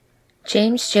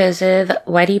James Joseph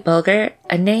Whitey Bulger,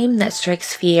 a name that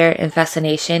strikes fear and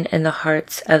fascination in the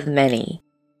hearts of many,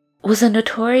 was a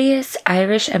notorious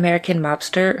Irish-American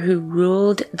mobster who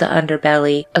ruled the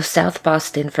underbelly of South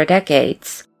Boston for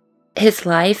decades. His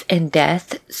life and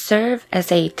death serve as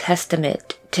a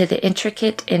testament to the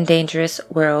intricate and dangerous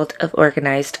world of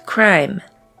organized crime.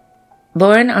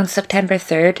 Born on September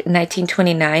 3,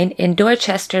 1929 in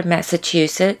Dorchester,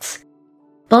 Massachusetts,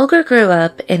 Bulger grew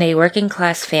up in a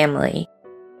working-class family.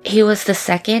 He was the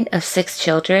second of 6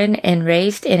 children and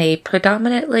raised in a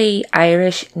predominantly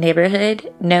Irish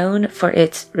neighborhood known for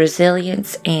its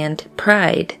resilience and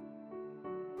pride.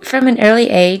 From an early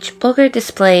age, Bulger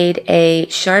displayed a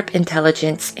sharp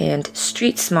intelligence and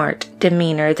street-smart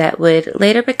demeanor that would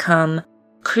later become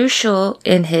crucial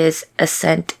in his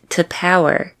ascent to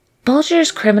power.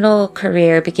 Bulger's criminal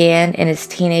career began in his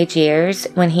teenage years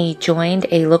when he joined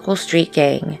a local street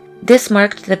gang. This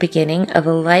marked the beginning of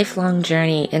a lifelong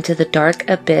journey into the dark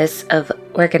abyss of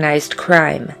organized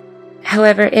crime.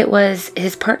 However, it was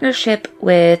his partnership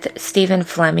with Stephen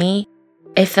Flemmi,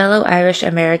 a fellow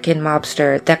Irish-American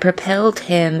mobster, that propelled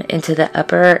him into the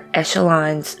upper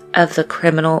echelons of the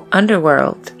criminal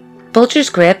underworld. Bulger's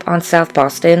grip on South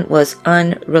Boston was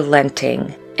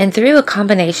unrelenting, and through a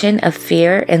combination of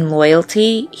fear and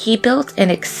loyalty, he built an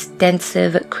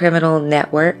extensive criminal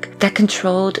network that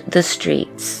controlled the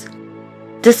streets.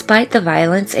 Despite the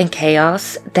violence and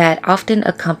chaos that often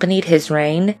accompanied his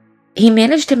reign, he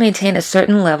managed to maintain a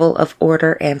certain level of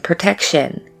order and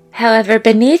protection. However,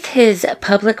 beneath his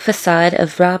public facade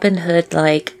of Robin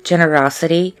Hood-like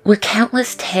generosity were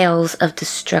countless tales of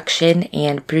destruction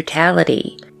and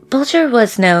brutality. Bulger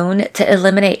was known to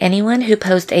eliminate anyone who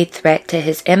posed a threat to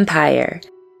his empire,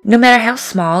 no matter how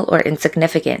small or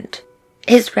insignificant.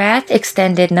 His wrath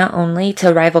extended not only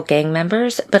to rival gang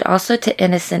members, but also to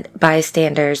innocent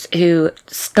bystanders who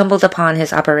stumbled upon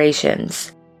his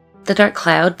operations. The dark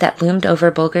cloud that loomed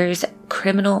over Bulger's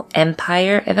criminal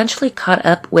empire eventually caught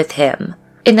up with him.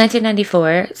 In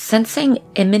 1994, sensing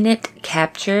imminent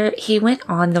capture, he went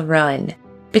on the run,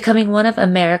 becoming one of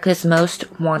America's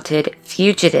most wanted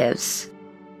fugitives.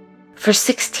 For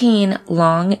 16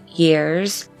 long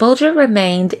years, Bulger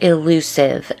remained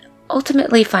elusive,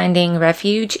 ultimately finding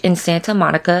refuge in Santa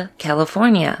Monica,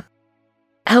 California.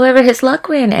 However, his luck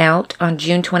ran out on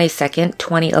June 22,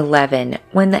 2011,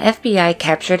 when the FBI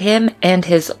captured him and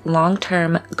his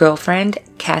long-term girlfriend,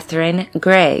 Catherine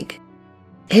Gregg.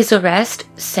 His arrest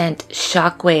sent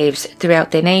shockwaves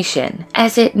throughout the nation,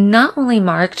 as it not only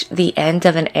marked the end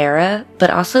of an era, but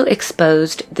also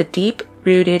exposed the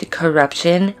deep-rooted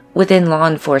corruption within law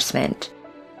enforcement.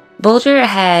 Bulger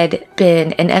had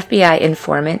been an FBI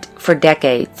informant for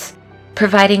decades,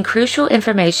 providing crucial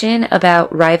information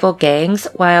about rival gangs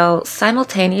while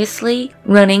simultaneously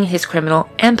running his criminal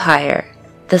empire.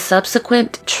 The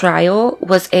subsequent trial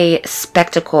was a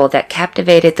spectacle that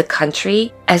captivated the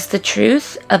country as the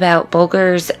truth about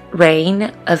Bulger's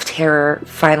reign of terror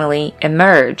finally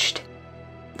emerged.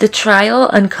 The trial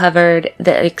uncovered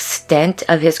the extent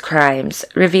of his crimes,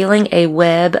 revealing a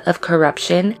web of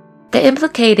corruption that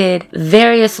implicated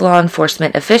various law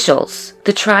enforcement officials.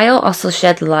 The trial also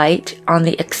shed light on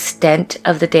the extent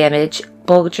of the damage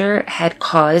Bulger had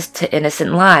caused to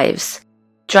innocent lives,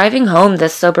 driving home the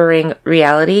sobering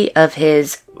reality of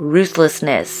his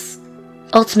ruthlessness.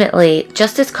 Ultimately,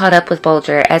 justice caught up with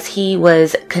Bulger as he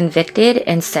was convicted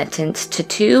and sentenced to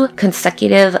 2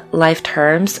 consecutive life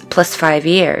terms plus 5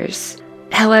 years.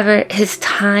 However, his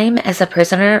time as a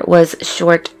prisoner was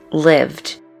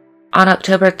short-lived. On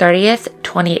October 30th,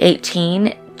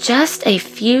 2018, just a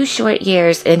few short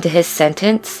years into his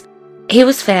sentence, he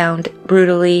was found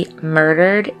brutally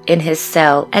murdered in his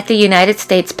cell at the United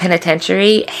States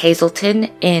Penitentiary,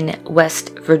 Hazleton in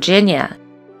West Virginia.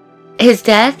 His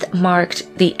death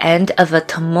marked the end of a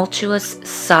tumultuous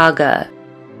saga,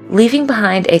 leaving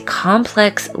behind a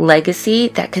complex legacy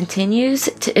that continues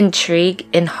to intrigue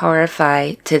and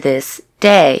horrify to this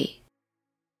day.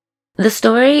 The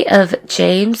story of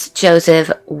James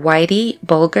Joseph Whitey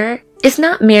Bulger is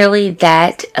not merely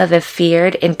that of a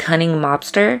feared and cunning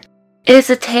mobster. It is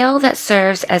a tale that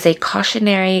serves as a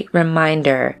cautionary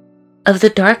reminder of the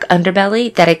dark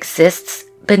underbelly that exists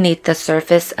beneath the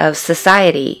surface of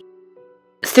society.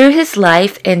 Through his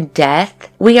life and death,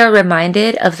 we are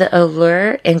reminded of the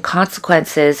allure and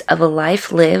consequences of a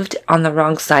life lived on the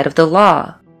wrong side of the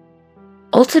law.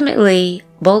 Ultimately,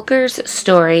 Bulger's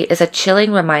story is a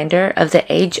chilling reminder of the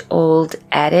age-old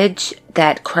adage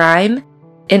that crime,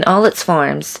 in all its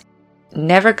forms,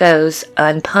 never goes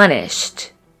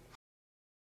unpunished.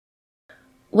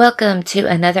 Welcome to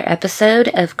another episode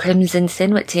of Crimson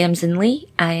Sin with Tamsin Lee.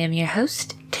 I am your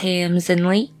host, Tamsin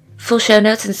Lee. Full show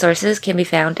notes and sources can be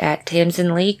found at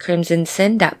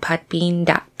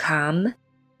tamsinleecrimsonsin.podbean.com,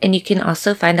 and you can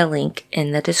also find a link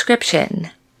in the description.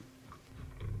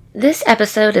 This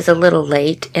episode is a little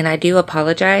late, and I do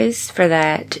apologize for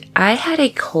that. I had a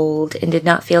cold and did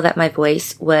not feel that my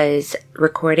voice was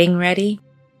recording ready.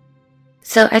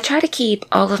 So I try to keep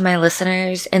all of my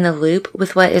listeners in the loop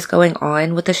with what is going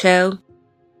on with the show.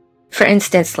 For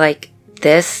instance, like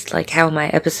how my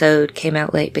episode came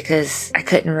out late because I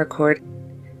couldn't record.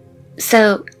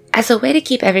 So, as a way to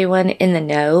keep everyone in the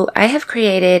know, I have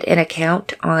created an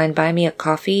account on Buy Me a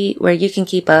Coffee where you can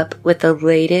keep up with the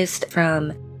latest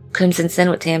from Crimson Sin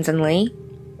with Tamsin Lee.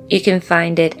 You can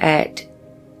find it at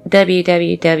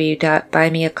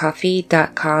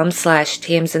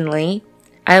www.buymeacoffee.com/Tamsin Lee.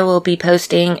 I will be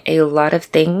posting a lot of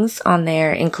things on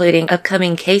there, including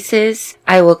upcoming cases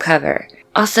I will cover.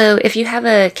 Also, if you have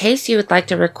a case you would like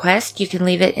to request, you can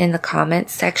leave it in the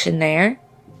comments section there.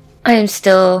 I am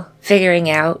still figuring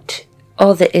out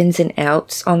all the ins and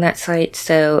outs on that site,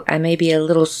 so I may be a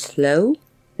little slow.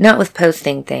 Not with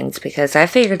posting things, because I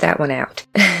figured that one out.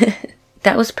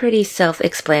 That was pretty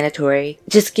self-explanatory.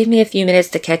 Just give me a few minutes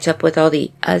to catch up with all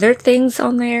the other things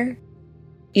on there.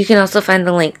 You can also find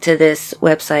the link to this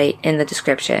website in the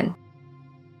description.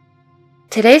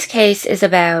 Today's case is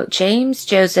about James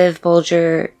Joseph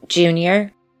Bulger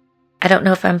Jr. I don't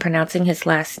know if I'm pronouncing his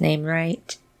last name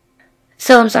right,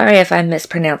 so I'm sorry if I'm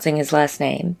mispronouncing his last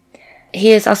name.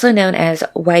 He is also known as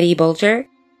Whitey Bulger.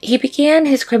 He began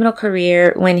his criminal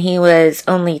career when he was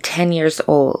only 10 years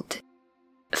old.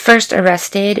 First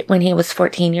arrested when he was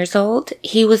 14 years old,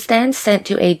 he was then sent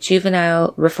to a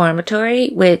juvenile reformatory,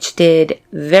 which did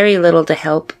very little to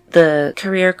help the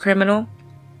career criminal.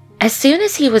 As soon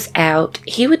as he was out,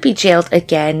 he would be jailed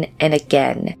again and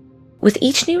again, with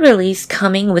each new release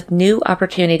coming with new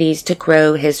opportunities to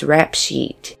grow his rap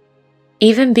sheet,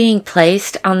 even being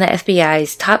placed on the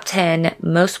FBI's top 10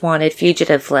 most wanted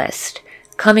fugitive list,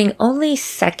 coming only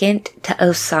second to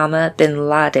Osama bin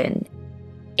Laden,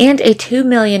 and a $2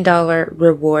 million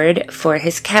reward for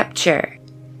his capture.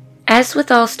 As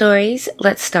with all stories,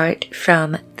 let's start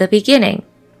from the beginning.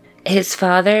 His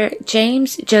father,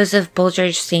 James Joseph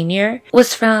Bulger Sr.,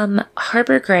 was from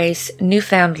Harbor Grace,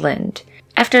 Newfoundland.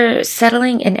 After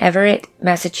settling in Everett,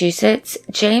 Massachusetts,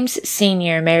 James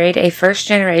Sr. married a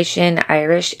first-generation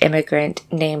Irish immigrant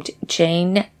named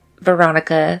Jean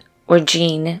McCarthy.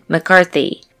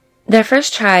 Their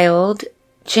first child,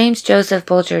 James Joseph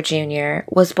Bulger Jr.,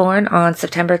 was born on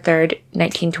September 3,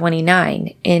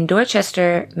 1929, in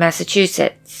Dorchester,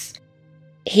 Massachusetts.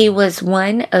 He was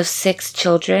one of 6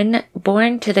 children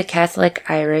born to the Catholic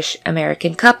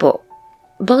Irish-American couple.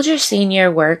 Bulger Sr.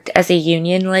 worked as a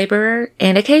union laborer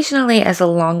and occasionally as a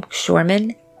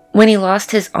longshoreman. When he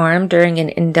lost his arm during an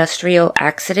industrial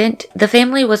accident, the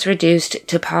family was reduced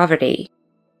to poverty.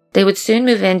 They would soon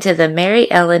move into the Mary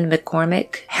Ellen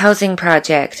McCormick housing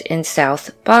project in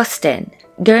South Boston.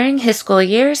 During his school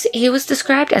years, he was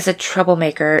described as a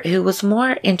troublemaker who was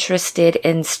more interested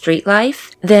in street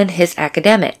life than his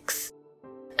academics,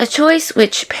 a choice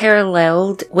which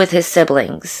paralleled with his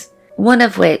siblings, one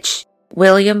of which,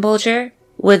 William Bulger,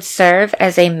 would serve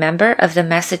as a member of the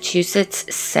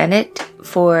Massachusetts Senate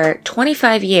for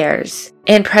 25 years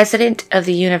and president of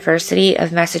the University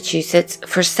of Massachusetts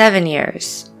for 7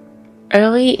 years.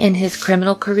 Early in his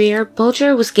criminal career,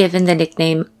 Bulger was given the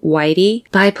nickname Whitey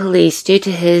by police due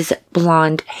to his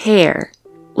blonde hair,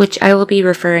 which I will be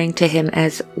referring to him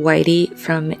as Whitey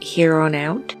from here on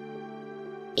out.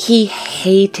 He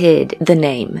hated the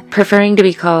name, preferring to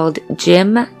be called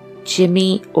Jim,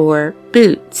 Jimmy, or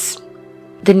Boots.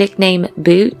 The nickname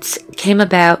Boots came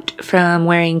about from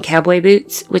wearing cowboy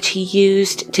boots, which he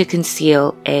used to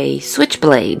conceal a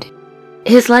switchblade.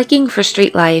 His liking for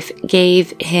street life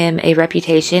gave him a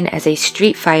reputation as a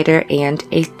street fighter and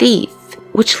a thief,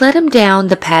 which led him down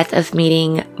the path of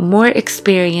meeting more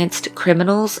experienced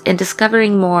criminals and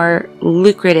discovering more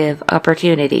lucrative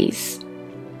opportunities.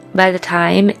 By the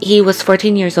time he was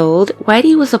 14 years old,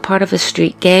 Whitey was a part of a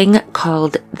street gang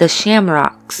called the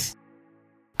Shamrocks.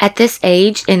 At this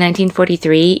age, in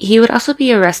 1943, he would also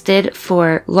be arrested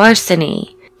for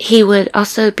larceny. He would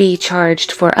also be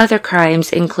charged for other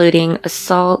crimes including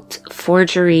assault,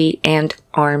 forgery, and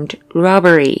armed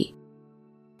robbery,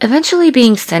 eventually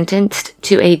being sentenced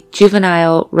to a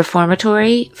juvenile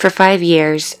reformatory for 5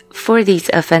 years for these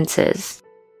offenses.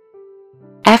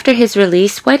 After his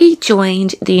release, Whitey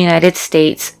joined the United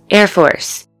States Air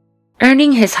Force,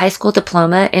 earning his high school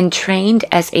diploma and trained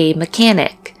as a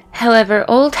mechanic. However,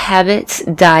 old habits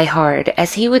die hard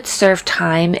as he would serve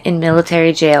time in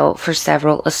military jail for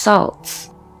several assaults.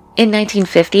 In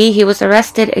 1950, he was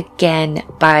arrested again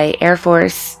by Air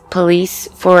Force police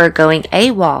for going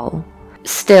AWOL.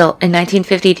 Still, in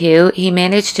 1952, he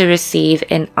managed to receive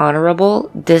an honorable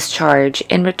discharge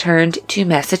and returned to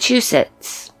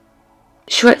Massachusetts.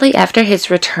 Shortly after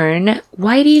his return,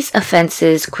 Whitey's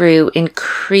offenses grew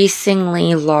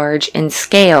increasingly large in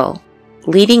scale,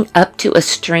 leading up to a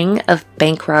string of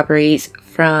bank robberies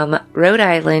from Rhode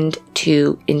Island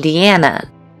to Indiana.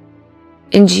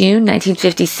 In June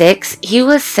 1956, he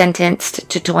was sentenced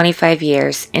to 25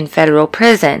 years in federal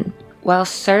prison. While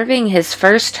serving his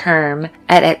first term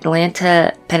at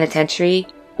Atlanta Penitentiary,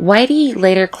 Whitey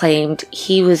later claimed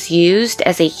he was used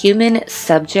as a human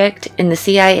subject in the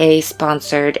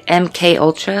CIA-sponsored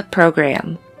MKUltra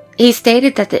program. He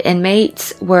stated that the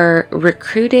inmates were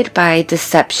recruited by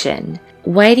deception.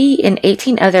 Whitey and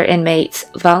 18 other inmates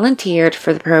volunteered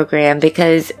for the program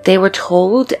because they were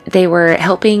told they were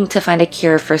helping to find a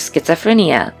cure for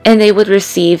schizophrenia, and they would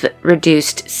receive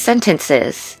reduced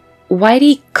sentences.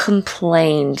 Whitey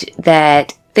complained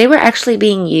that they were actually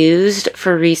being used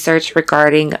for research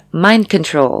regarding mind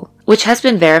control, which has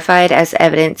been verified as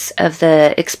evidence of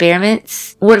the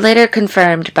experiments were later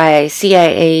confirmed by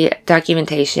CIA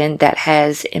documentation that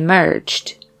has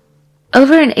emerged.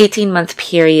 Over an 18-month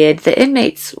period, the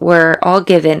inmates were all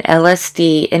given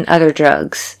LSD and other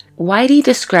drugs. Whitey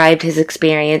described his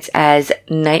experience as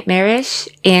nightmarish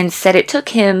and said it took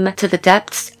him to the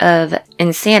depths of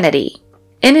insanity.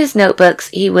 In his notebooks,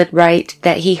 he would write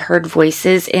that he heard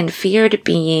voices and feared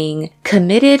being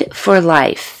committed for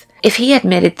life if he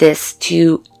admitted this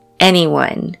to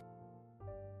anyone.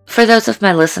 For those of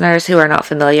my listeners who are not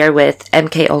familiar with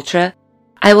MKUltra,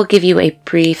 I will give you a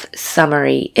brief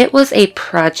summary. It was a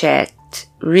project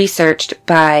researched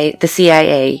by the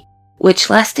CIA, which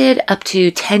lasted up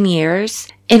to 10 years,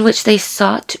 in which they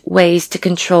sought ways to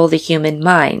control the human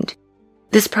mind.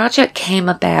 This project came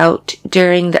about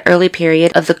during the early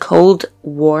period of the Cold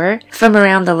War from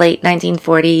around the late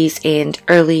 1940s and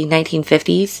early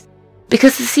 1950s,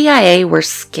 because the CIA were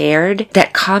scared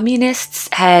that communists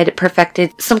had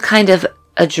perfected some kind of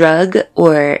a drug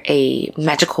or a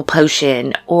magical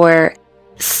potion or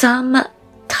some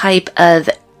type of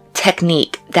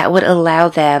technique that would allow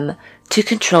them to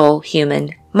control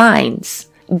human minds.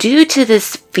 Due to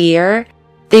this fear,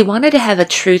 they wanted to have a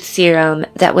truth serum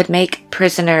that would make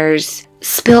prisoners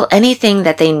spill anything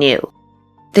that they knew.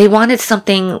 They wanted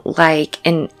something like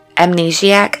an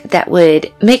amnesiac that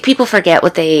would make people forget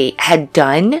what they had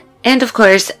done. And of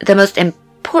course, the most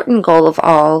important goal of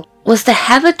all was to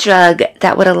have a drug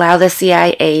that would allow the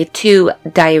CIA to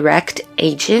direct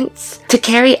agents to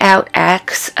carry out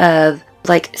acts of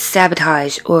like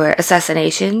sabotage or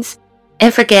assassinations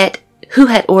and forget who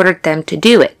had ordered them to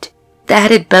do it. The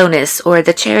added bonus, or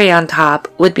the cherry on top,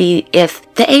 would be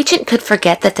if the agent could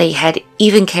forget that they had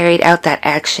even carried out that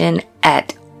action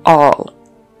at all.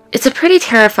 It's a pretty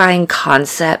terrifying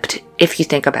concept if you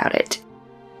think about it.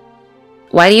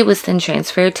 Whitey was then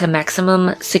transferred to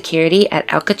maximum security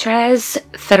at Alcatraz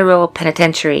Federal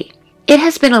Penitentiary. It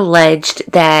has been alleged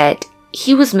that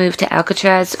he was moved to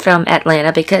Alcatraz from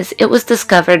Atlanta because it was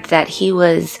discovered that he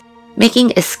was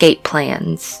making escape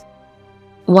plans.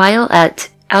 While at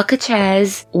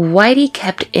Alcatraz, Whitey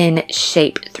kept in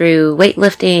shape through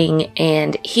weightlifting,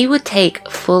 and he would take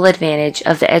full advantage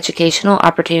of the educational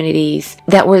opportunities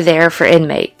that were there for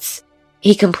inmates.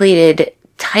 He completed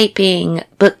typing,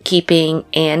 bookkeeping,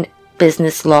 and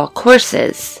business law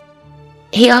courses.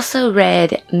 He also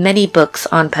read many books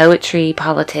on poetry,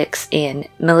 politics, and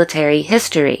military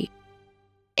history.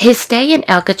 His stay in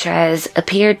Alcatraz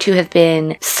appeared to have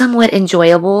been somewhat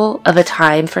enjoyable of a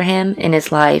time for him in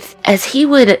his life, as he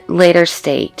would later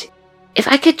state, "If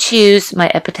I could choose my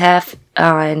epitaph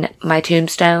on my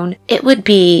tombstone, it would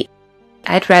be,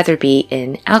 I'd rather be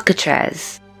in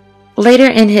Alcatraz." Later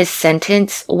in his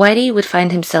sentence, Whitey would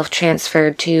find himself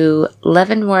transferred to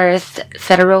Leavenworth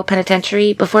Federal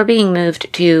Penitentiary before being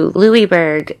moved to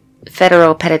Louisburg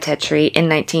Federal Penitentiary in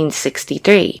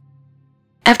 1963.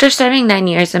 After serving 9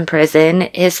 years in prison,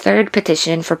 his third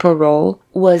petition for parole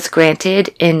was granted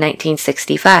in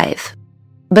 1965.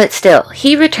 But still,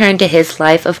 he returned to his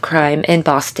life of crime in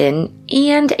Boston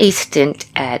and a stint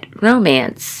at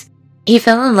romance. He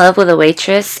fell in love with a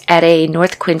waitress at a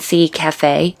North Quincy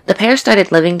cafe. The pair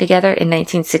started living together in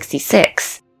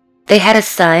 1966. They had a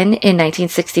son in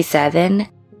 1967,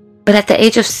 but at the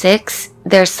age of 6,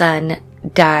 their son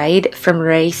died from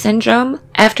Reye syndrome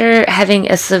after having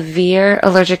a severe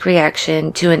allergic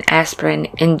reaction to an aspirin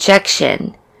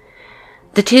injection.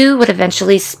 The two would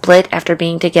eventually split after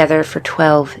being together for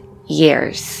 12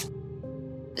 years.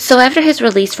 So after his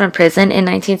release from prison in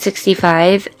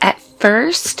 1965, at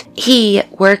first, he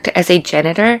worked as a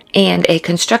janitor and a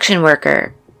construction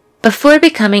worker before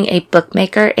becoming a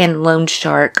bookmaker and loan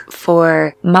shark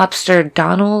for mobster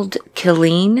Donald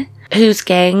Killeen, whose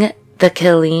gang, the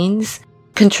Killeens,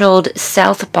 controlled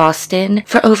South Boston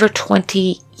for over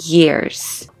 20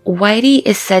 years. Whitey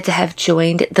is said to have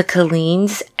joined the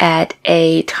Killeens at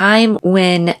a time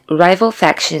when rival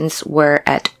factions were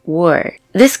at war.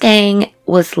 This gang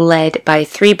was led by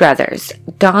three brothers,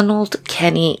 Donald,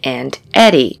 Kenny, and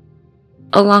Eddie,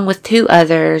 along with two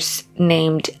others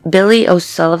named Billy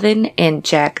O'Sullivan and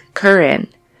Jack Curran.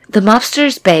 The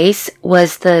mobsters' base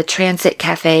was the Transit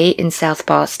Cafe in South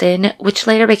Boston, which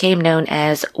later became known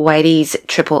as Whitey's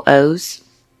Triple O's.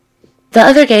 The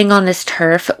other gang on this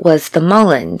turf was the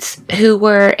Mullins, who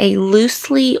were a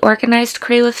loosely organized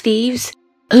crew of thieves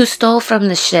who stole from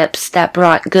the ships that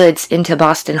brought goods into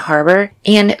Boston Harbor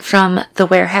and from the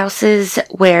warehouses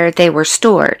where they were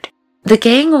stored. The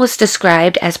gang was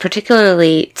described as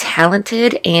particularly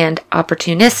talented and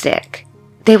opportunistic.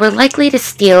 They were likely to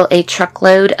steal a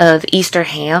truckload of Easter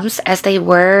hams as they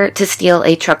were to steal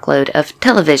a truckload of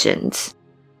televisions.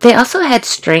 They also had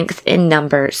strength in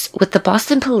numbers, with the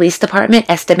Boston Police Department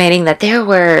estimating that there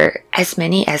were as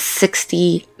many as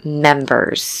 60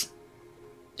 members.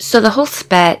 So the whole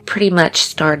spat pretty much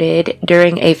started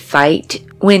during a fight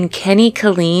when Kenny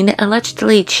Killeen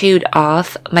allegedly chewed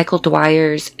off Michael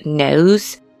Dwyer's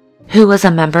nose, who was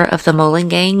a member of the Mullen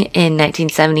Gang in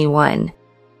 1971.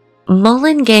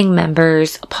 Mullen Gang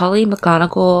members Polly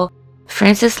McGonigal,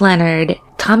 Francis Leonard,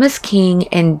 Thomas King,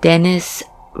 and Dennis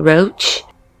Roach.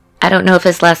 I don't know if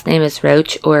his last name is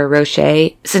Roach or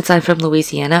Roche. Since I'm from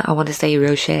Louisiana, I want to say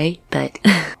Roche, but...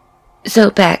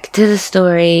 So back to the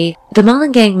story. The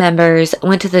Mullen Gang members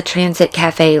went to the Transit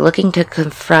Cafe looking to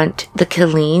confront the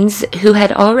Killeens, who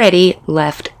had already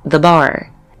left the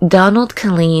bar. Donald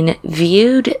Killeen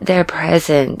viewed their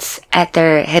presence at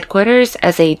their headquarters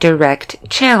as a direct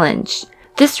challenge.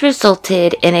 This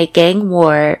resulted in a gang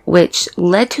war which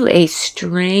led to a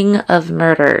string of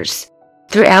murders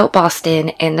throughout Boston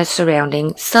and the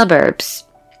surrounding suburbs.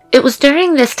 It was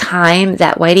during this time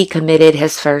that Whitey committed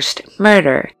his first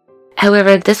murder.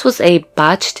 However, this was a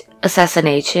botched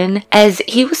assassination as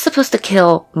he was supposed to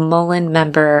kill Mullen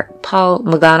member Paul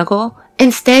McGonigal.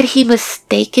 Instead, he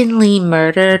mistakenly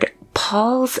murdered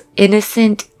Paul's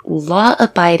innocent,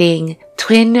 law-abiding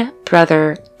twin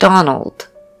brother, Donald.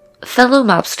 Fellow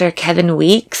mobster Kevin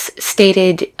Weeks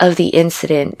stated of the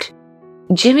incident,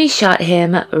 "Jimmy shot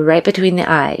him right between the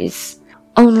eyes.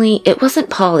 Only it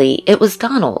wasn't Paulie, it was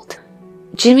Donald.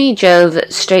 Jimmy drove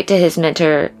straight to his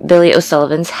mentor, Billy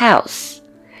O'Sullivan's house,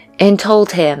 and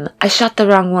told him, 'I shot the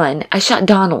wrong one, I shot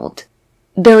Donald.'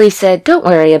 Billy said, 'Don't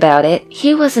worry about it.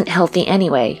 He wasn't healthy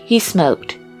anyway. He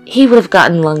smoked. He would have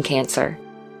gotten lung cancer.'"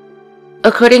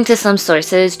 According to some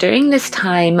sources, during this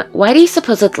time, Whitey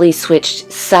supposedly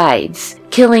switched sides,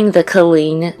 killing the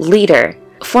Killeen leader.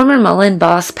 Former Mullen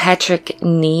boss Patrick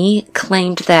Nee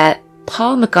claimed that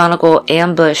Paul McGonigal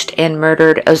ambushed and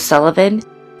murdered O'Sullivan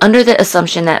under the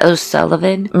assumption that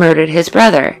O'Sullivan murdered his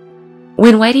brother.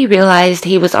 When Whitey realized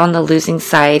he was on the losing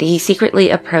side, he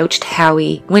secretly approached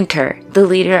Howie Winter, the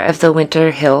leader of the Winter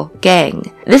Hill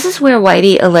Gang. This is where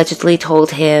Whitey allegedly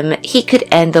told him he could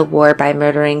end the war by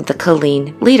murdering the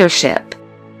Killeen leadership.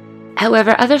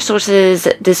 However, other sources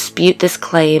dispute this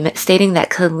claim, stating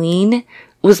that Killeen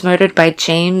was murdered by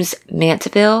James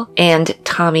Mantville and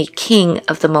Tommy King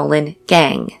of the Mullen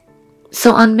Gang.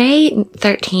 So on May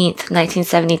 13th,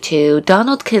 1972,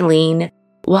 Donald Killeen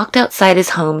walked outside his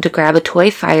home to grab a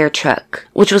toy fire truck,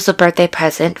 which was a birthday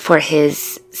present for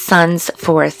his son's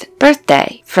 4th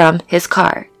birthday, from his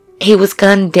car. He was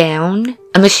gunned down,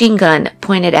 a machine gun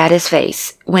pointed at his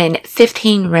face, when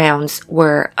 15 rounds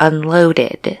were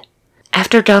unloaded.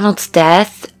 After Donald's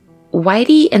death,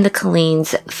 Whitey and the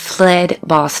Killeens fled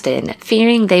Boston,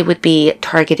 fearing they would be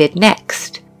targeted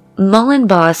next. Mullen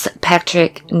boss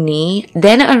Patrick Nee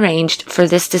then arranged for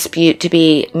this dispute to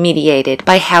be mediated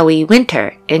by Howie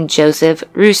Winter and Joseph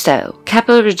Russo,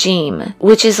 Capo Regime,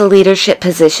 which is a leadership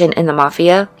position in the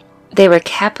Mafia. They were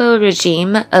Capo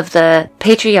Regime of the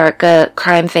Patriarca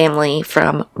crime family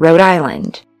from Rhode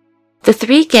Island. The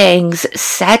three gangs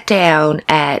sat down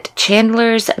at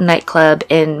Chandler's nightclub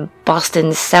in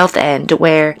Boston's South End,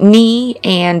 where Nee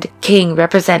and King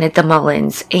represented the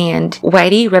Mullins and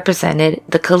Whitey represented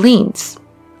the Killeens.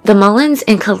 The Mullins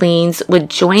and Killeens would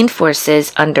join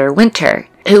forces under Winter,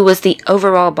 who was the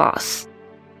overall boss.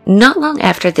 Not long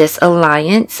after this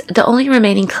alliance, the only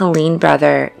remaining Killeen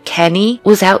brother, Kenny,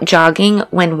 was out jogging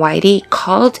when Whitey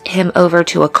called him over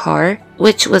to a car,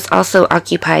 which was also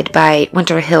occupied by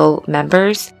Winter Hill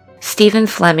members, Stephen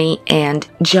Flemmi, and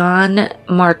John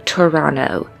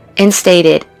Martorano, and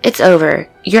stated, "It's over.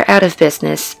 You're out of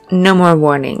business. No more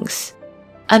warnings."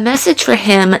 A message for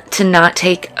him to not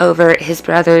take over his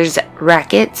brother's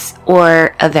rackets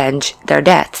or avenge their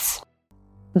deaths.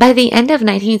 By the end of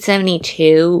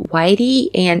 1972, Whitey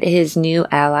and his new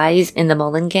allies in the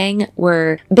Mullen Gang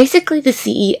were basically the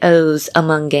CEOs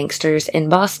among gangsters in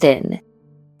Boston.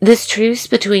 This truce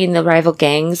between the rival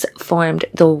gangs formed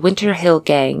the Winter Hill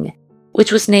Gang,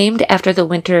 which was named after the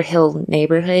Winter Hill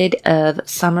neighborhood of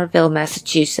Somerville,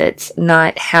 Massachusetts,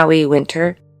 not Howie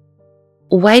Winter.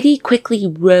 Whitey quickly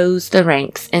rose the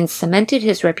ranks and cemented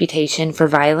his reputation for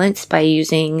violence by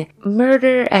using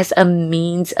murder as a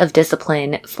means of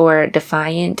discipline for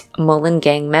defiant Mullen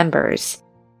Gang members,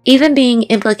 even being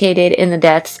implicated in the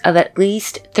deaths of at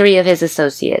least 3 of his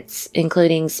associates,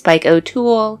 including Spike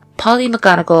O'Toole, Polly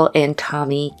McGonigal, and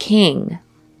Tommy King.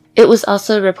 It was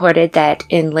also reported that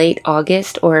in late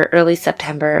August or early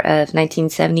September of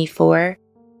 1974,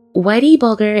 Whitey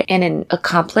Bulger and an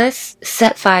accomplice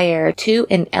set fire to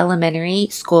an elementary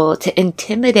school to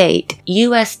intimidate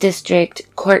U.S. District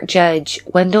Court Judge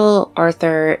Wendell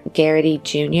Arthur Garrity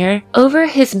Jr. over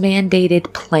his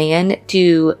mandated plan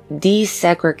to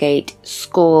desegregate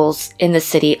schools in the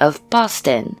city of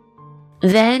Boston.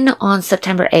 Then, on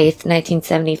September 8,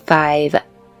 1975,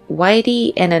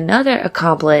 Whitey and another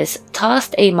accomplice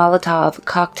tossed a Molotov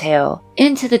cocktail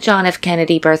into the John F.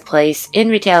 Kennedy birthplace in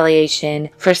retaliation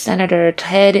for Senator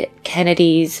Ted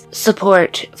Kennedy's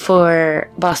support for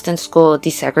Boston school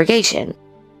desegregation.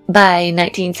 By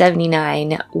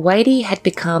 1979, Whitey had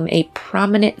become a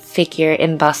prominent figure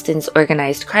in Boston's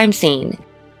organized crime scene.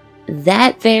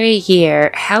 That very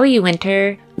year, Howie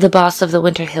Winter, the boss of the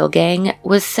Winter Hill Gang,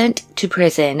 was sent to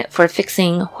prison for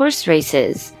fixing horse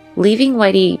races, leaving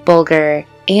Whitey Bulger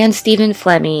and Stephen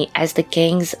Flemmi as the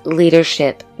gang's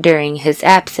leadership during his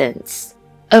absence.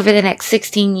 Over the next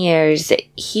 16 years,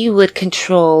 he would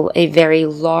control a very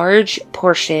large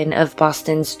portion of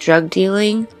Boston's drug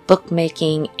dealing,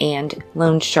 bookmaking, and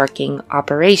loan sharking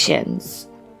operations.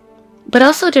 But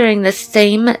also during the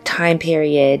same time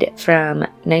period, from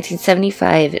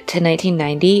 1975 to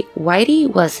 1990, Whitey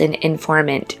was an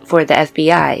informant for the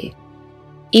FBI.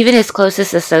 Even his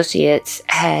closest associates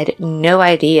had no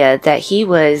idea that he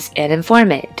was an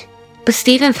informant. But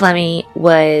Stephen Flemmi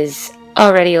was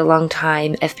already a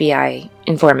long-time FBI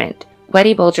informant.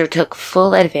 Whitey Bulger took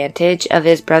full advantage of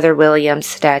his brother William's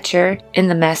stature in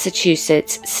the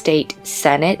Massachusetts State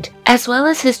Senate, as well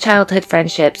as his childhood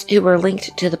friendships who were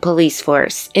linked to the police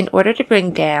force, in order to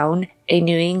bring down a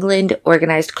New England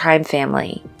organized crime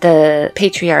family, the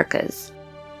Patriarchas,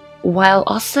 while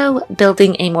also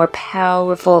building a more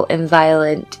powerful and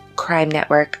violent crime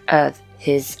network of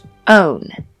his own.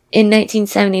 In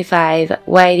 1975,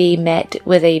 Whitey met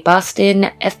with a Boston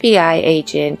FBI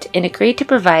agent and agreed to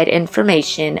provide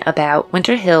information about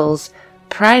Winter Hill's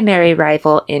primary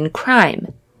rival in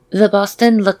crime, the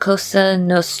Boston La Cosa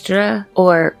Nostra,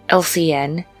 or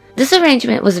LCN. This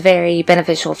arrangement was very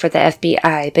beneficial for the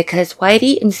FBI because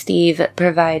Whitey and Steve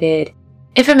provided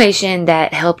information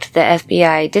that helped the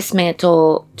FBI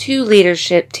dismantle 2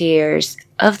 leadership tiers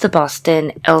of the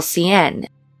Boston LCN.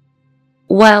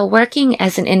 While working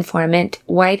as an informant,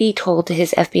 Whitey told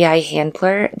his FBI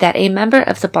handler that a member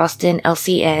of the Boston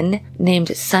LCN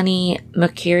named Sonny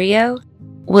Mercurio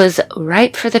was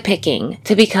ripe for the picking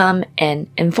to become an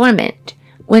informant.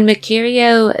 When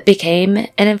Mercurio became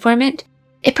an informant,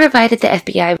 it provided the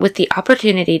FBI with the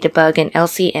opportunity to bug an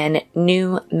LCN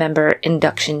new member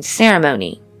induction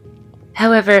ceremony.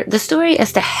 However, the story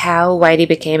as to how Whitey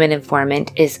became an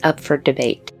informant is up for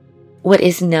debate. What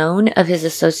is known of his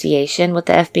association with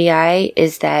the FBI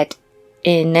is that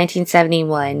in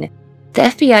 1971, the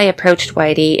FBI approached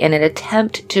Whitey in an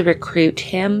attempt to recruit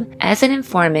him as an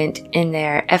informant in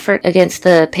their effort against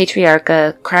the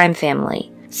Patriarcha crime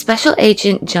family. Special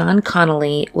Agent John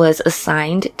Connolly was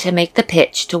assigned to make the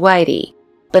pitch to Whitey,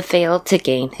 but failed to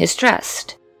gain his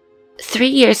trust. 3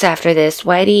 years after this,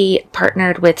 Whitey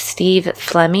partnered with Steve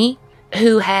Flemmi,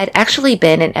 who had actually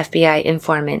been an FBI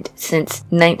informant since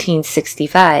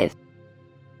 1965.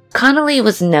 Connolly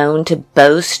was known to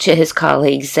boast to his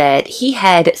colleagues that he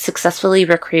had successfully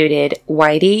recruited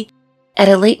Whitey at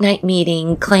a late-night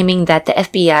meeting, claiming that the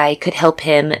FBI could help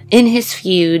him in his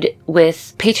feud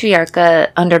with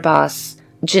Patriarcha underboss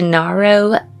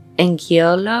Gennaro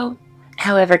Angiolo.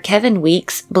 However, Kevin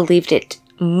Weeks believed it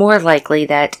more likely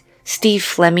that Steve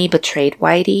Flemmi betrayed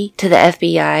Whitey to the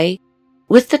FBI,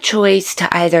 with the choice to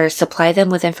either supply them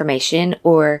with information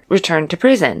or return to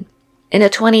prison. In a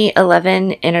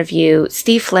 2011 interview,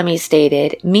 Steve Flemmi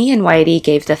stated, "Me and Whitey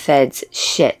gave the feds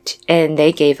shit, and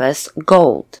they gave us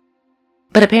gold."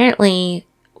 But apparently,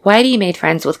 Whitey made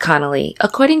friends with Connolly.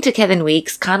 According to Kevin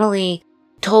Weeks, Connolly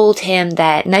told him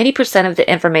that 90% of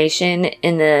the information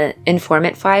in the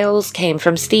informant files came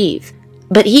from Steve.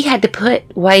 But he had to put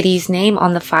Whitey's name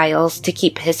on the files to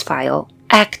keep his file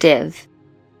active.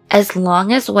 As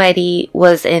long as Whitey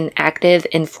was an active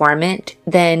informant,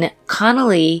 then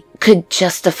Connolly could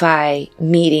justify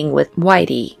meeting with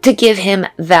Whitey to give him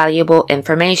valuable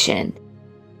information.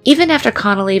 Even after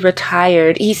Connolly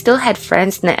retired, he still had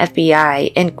friends in the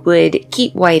FBI and would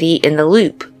keep Whitey in the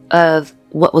loop of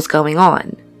what was going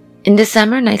on. In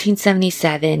December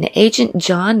 1977, Agent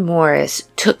John Morris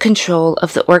took control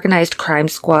of the organized crime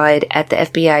squad at the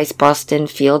FBI's Boston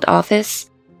field office.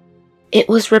 It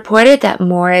was reported that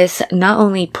Morris not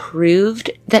only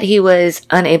proved that he was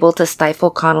unable to stifle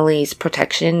Connolly's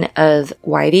protection of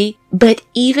Whitey, but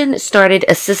even started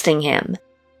assisting him.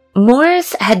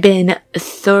 Morris had been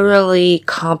thoroughly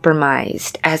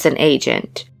compromised as an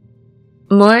agent.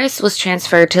 Morris was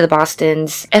transferred to the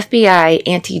Boston's FBI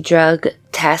Anti-Drug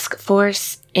Task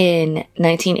Force in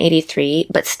 1983,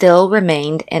 but still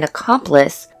remained an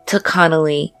accomplice to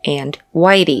Connolly and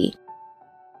Whitey.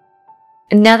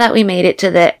 Now that we made it to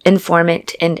the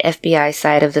informant and FBI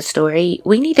side of the story,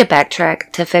 we need to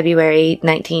backtrack to February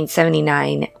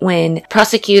 1979 when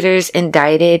prosecutors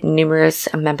indicted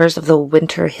numerous members of the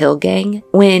Winter Hill Gang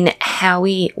when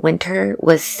Howie Winter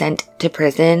was sent to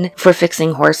prison for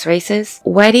fixing horse races.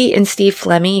 Whitey and Steve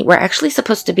Flemmi were actually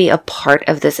supposed to be a part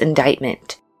of this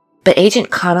indictment, but Agent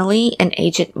Connolly and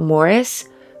Agent Morris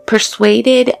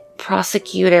persuaded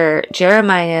prosecutor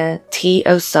Jeremiah T.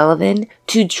 O'Sullivan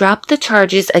to drop the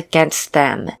charges against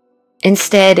them,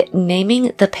 instead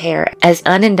naming the pair as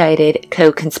unindicted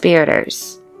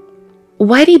co-conspirators.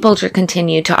 Whitey Bulger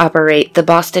continued to operate the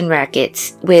Boston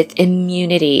rackets with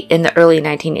immunity in the early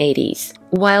 1980s,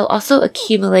 while also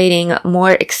accumulating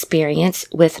more experience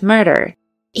with murder.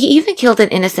 He even killed an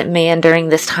innocent man during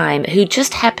this time who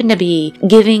just happened to be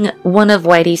giving one of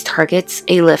Whitey's targets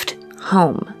a lift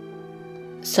home.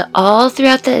 So all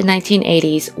throughout the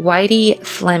 1980s, Whitey,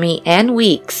 Flemmi, and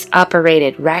Weeks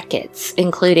operated rackets,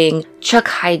 including truck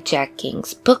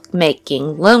hijackings,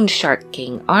 bookmaking, loan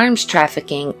sharking, arms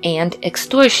trafficking, and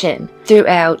extortion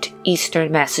throughout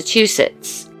eastern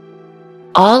Massachusetts.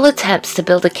 All attempts to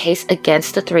build a case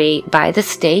against the three by the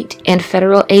state and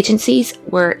federal agencies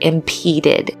were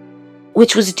impeded,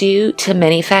 which was due to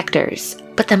many factors,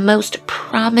 but the most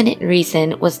prominent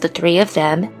reason was the three of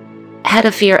them had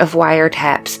a fear of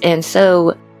wiretaps and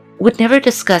so would never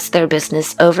discuss their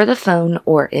business over the phone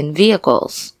or in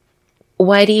vehicles.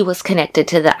 Whitey was connected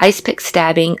to the ice pick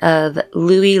stabbing of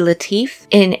Louis Latif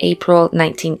in April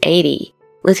 1980.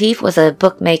 Latif was a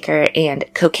bookmaker and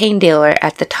cocaine dealer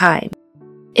at the time.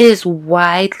 It is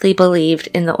widely believed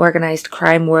in the organized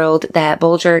crime world that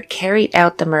Bulger carried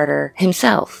out the murder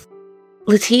himself.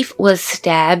 Latif was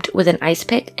stabbed with an ice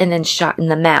pick and then shot in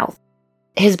the mouth.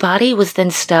 His body was then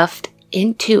stuffed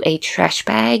into a trash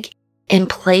bag and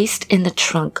placed in the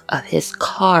trunk of his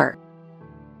car.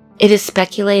 It is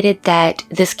speculated that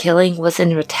this killing was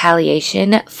in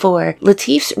retaliation for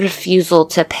Latif's refusal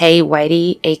to pay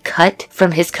Whitey a cut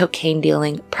from his cocaine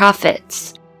dealing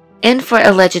profits, and for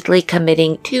allegedly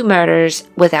committing 2 murders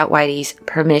without Whitey's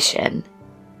permission.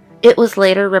 It was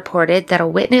later reported that a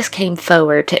witness came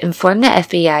forward to inform the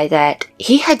FBI that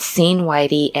he had seen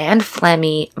Whitey and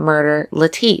Flemmi murder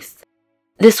Latif.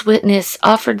 This witness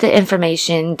offered the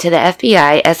information to the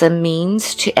FBI as a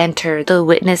means to enter the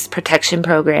witness protection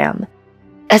program,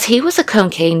 as he was a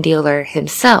cocaine dealer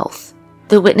himself.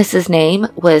 The witness's name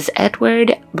was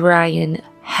Edward Brian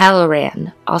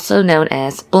Halloran, also known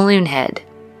as Balloonhead.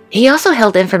 He also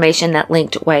held information that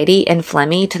linked Whitey and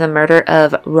Flemmi to the murder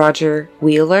of Roger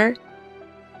Wheeler.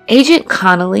 Agent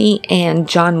Connolly and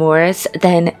John Morris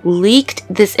then leaked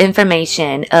this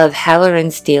information of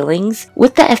Halloran's dealings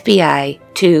with the FBI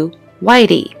to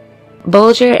Whitey.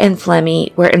 Bulger and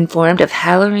Flemmi were informed of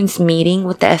Halloran's meeting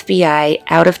with the FBI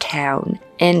out of town,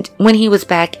 and when he was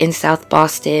back in South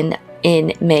Boston in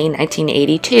May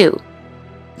 1982.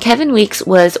 Kevin Weeks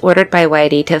was ordered by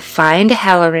Whitey to find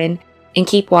Halloran and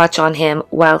keep watch on him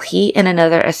while he and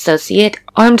another associate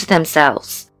armed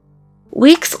themselves.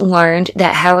 Weeks learned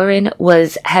that Halloran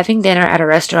was having dinner at a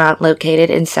restaurant located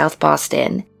in South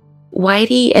Boston.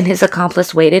 Whitey and his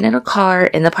accomplice waited in a car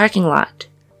in the parking lot.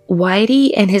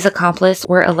 Whitey and his accomplice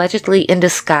were allegedly in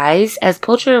disguise, as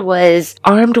Bulger was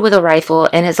armed with a rifle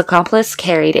and his accomplice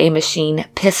carried a machine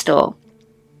pistol.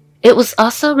 It was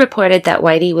also reported that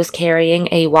Whitey was carrying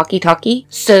a walkie-talkie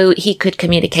so he could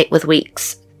communicate with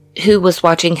Weeks, who was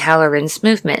watching Halloran's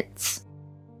movements.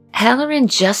 Halloran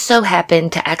just so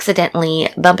happened to accidentally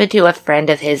bump into a friend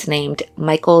of his named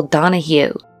Michael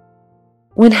Donahue.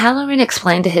 When Halloran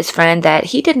explained to his friend that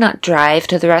he did not drive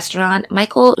to the restaurant,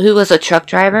 Michael, who was a truck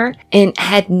driver and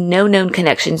had no known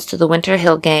connections to the Winter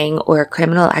Hill Gang or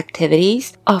criminal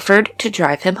activities, offered to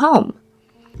drive him home.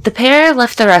 The pair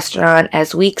left the restaurant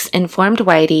as Weeks informed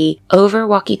Whitey over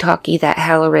walkie-talkie that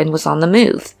Halloran was on the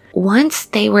move. Once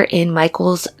they were in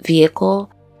Michael's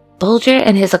vehicle, Bulger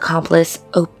and his accomplice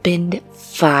opened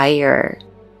fire.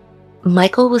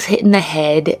 Michael was hit in the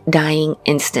head, dying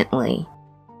instantly.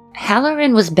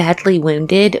 Halloran was badly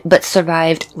wounded, but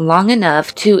survived long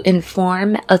enough to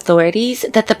inform authorities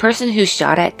that the person who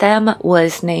shot at them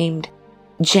was named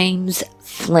James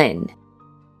Flynn.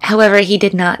 However, he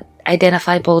did not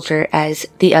identify Bulger as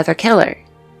the other killer.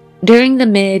 During the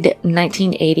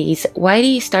mid-1980s,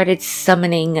 Whitey started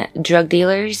summoning drug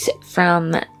dealers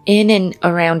from in and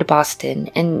around Boston,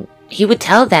 and he would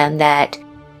tell them that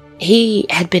he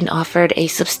had been offered a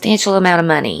substantial amount of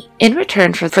money in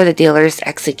return for the dealer's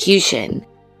execution.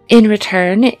 In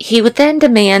return, he would then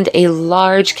demand a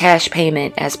large cash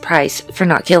payment as price for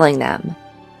not killing them.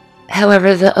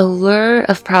 However, the allure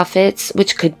of profits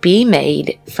which could be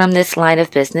made from this line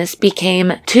of business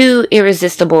became too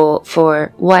irresistible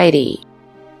for Whitey.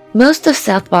 Most of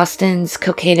South Boston's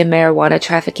cocaine and marijuana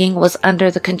trafficking was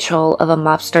under the control of a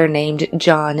mobster named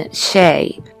John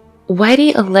Shea.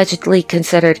 Whitey allegedly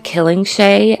considered killing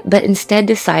Shea, but instead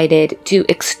decided to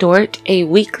extort a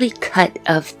weekly cut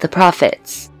of the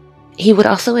profits. He would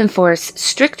also enforce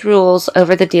strict rules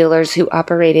over the dealers who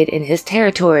operated in his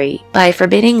territory by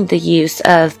forbidding the use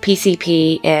of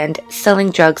PCP and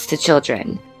selling drugs to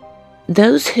children.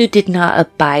 Those who did not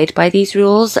abide by these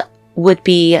rules would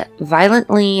be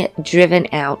violently driven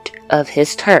out of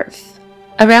his turf.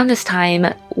 Around this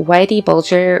time, Whitey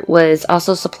Bulger was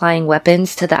also supplying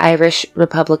weapons to the Irish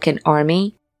Republican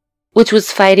Army, which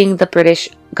was fighting the British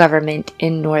government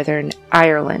in Northern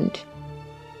Ireland.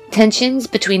 Tensions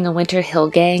between the Winter Hill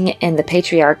Gang and the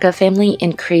Patriarca family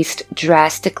increased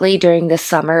drastically during the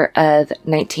summer of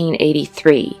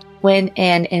 1983, when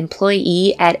an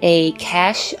employee at a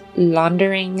cash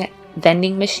laundering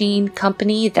vending machine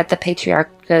company that the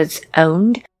Patriarchas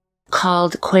owned,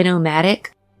 called Quinomatic,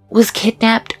 was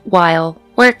kidnapped while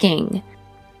working.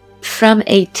 From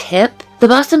a tip, the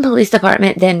Boston Police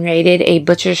Department then raided a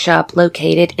butcher shop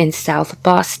located in South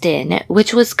Boston,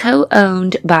 which was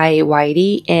co-owned by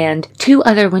Whitey and two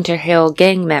other Winter Hill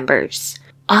Gang members.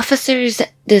 Officers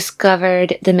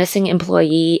discovered the missing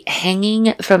employee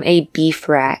hanging from a beef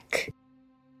rack.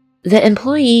 The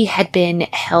employee had been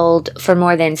held for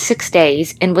more than 6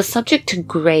 days and was subject to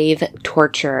grave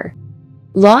torture.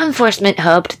 Law enforcement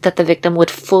hoped that the victim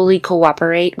would fully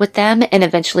cooperate with them and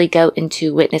eventually go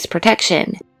into witness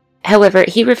protection. However,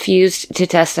 he refused to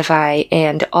testify,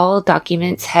 and all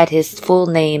documents had his full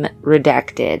name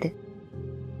redacted.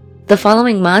 The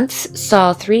following months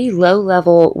saw 3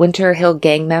 low-level Winter Hill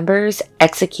Gang members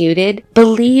executed,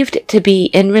 believed to be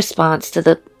in response to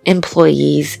the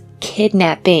employee's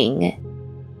kidnapping.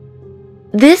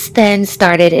 This then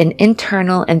started an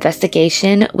internal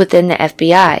investigation within the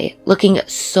FBI, looking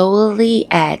solely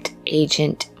at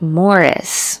Agent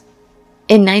Morris.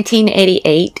 In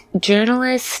 1988,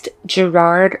 journalist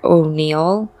Gerard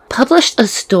O'Neill published a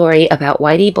story about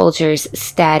Whitey Bulger's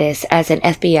status as an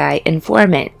FBI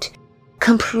informant,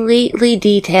 completely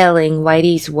detailing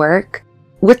Whitey's work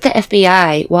with the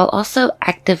FBI while also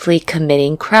actively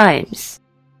committing crimes.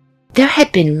 There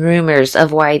had been rumors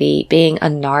of Whitey being a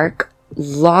narc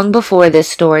long before this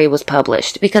story was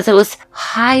published because it was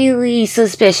highly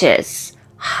suspicious,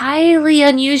 highly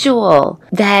unusual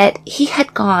that he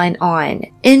had gone on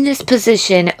in this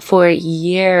position for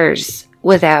years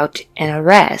without an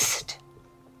arrest.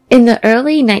 In the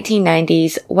early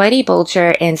 1990s, Whitey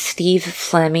Bulger and Steve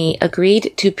Flemmi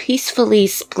agreed to peacefully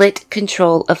split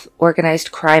control of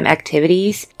organized crime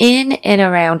activities in and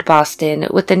around Boston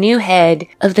with the new head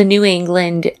of the New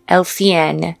England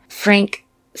LCN, Frank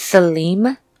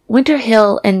Salim. Winter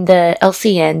Hill and the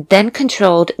LCN then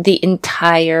controlled the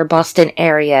entire Boston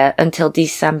area until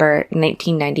December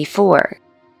 1994.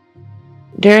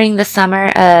 During the summer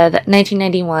of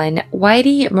 1991,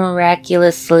 Whitey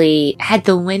miraculously had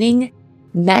the winning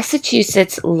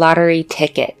Massachusetts lottery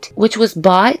ticket, which was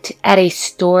bought at a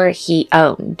store he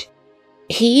owned.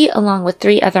 He, along with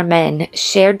 3 other men,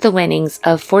 shared the winnings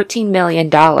of $14 million.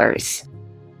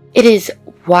 It is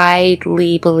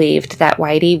widely believed that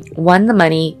Whitey won the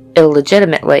money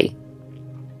illegitimately.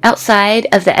 Outside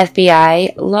of the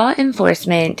FBI, law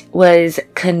enforcement was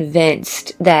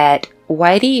convinced that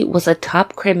Whitey was a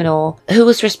top criminal who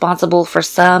was responsible for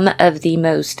some of the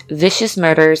most vicious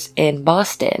murders in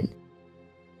Boston.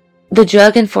 The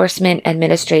Drug Enforcement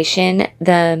Administration,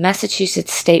 the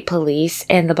Massachusetts State Police,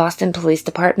 and the Boston Police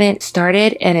Department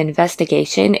started an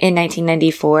investigation in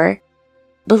 1994,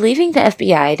 believing the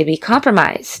FBI to be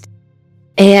compromised,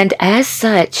 and as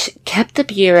such kept the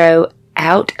Bureau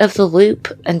out of the loop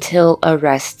until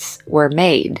arrests were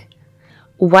made.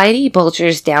 Whitey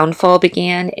Bulger's downfall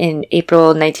began in April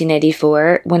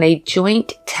 1994 when a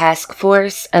joint task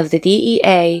force of the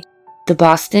DEA, the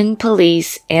Boston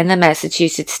Police, and the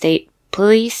Massachusetts State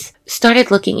Police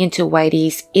started looking into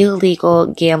Whitey's illegal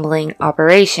gambling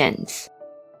operations.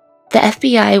 The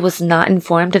FBI was not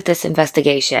informed of this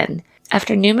investigation.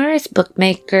 After numerous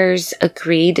bookmakers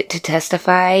agreed to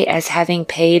testify as having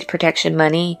paid protection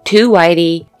money to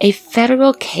Whitey, a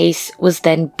federal case was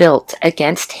then built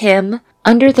against him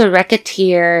under the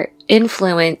Racketeer,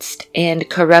 Influenced, and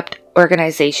Corrupt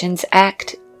Organizations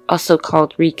Act, also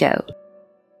called RICO.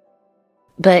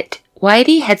 But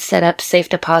Whitey had set up safe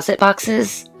deposit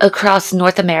boxes across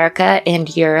North America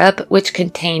and Europe, which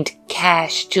contained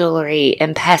cash, jewelry,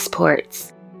 and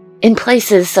passports, in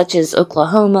places such as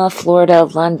Oklahoma, Florida,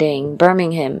 London,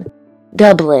 Birmingham,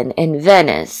 Dublin, and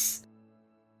Venice,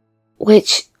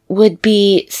 which would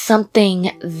be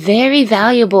something very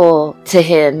valuable to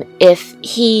him if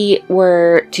he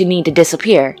were to need to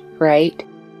disappear, right?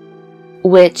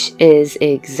 Which is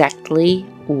exactly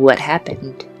what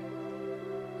happened.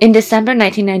 In December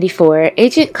 1994,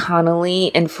 Agent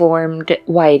Connolly informed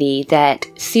Whitey that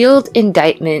sealed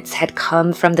indictments had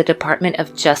come from the Department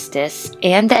of Justice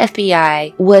and the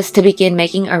FBI was to begin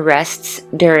making arrests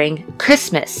during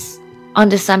Christmas. On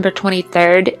December 23,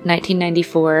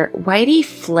 1994, Whitey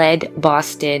fled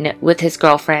Boston with his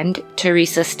girlfriend,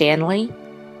 Teresa Stanley.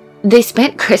 They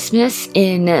spent Christmas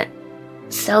in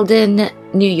Selden,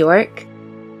 New York.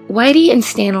 Whitey and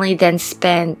Stanley then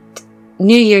spent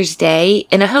New Year's Day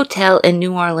in a hotel in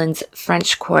New Orleans'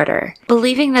 French Quarter.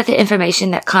 Believing that the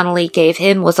information that Connolly gave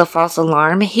him was a false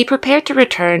alarm, he prepared to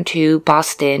return to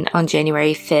Boston on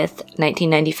January 5,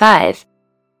 1995.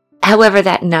 However,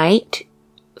 that night,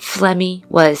 Flemmy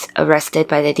was arrested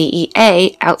by the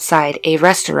DEA outside a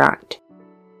restaurant.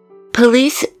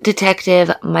 Police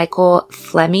Detective Michael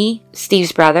Flemmy,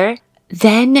 Steve's brother,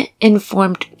 then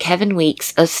informed Kevin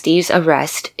Weeks of Steve's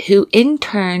arrest, who in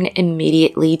turn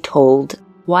immediately told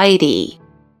Whitey.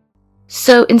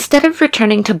 So instead of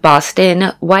returning to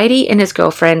Boston, Whitey and his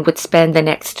girlfriend would spend the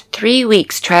next 3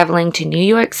 weeks traveling to New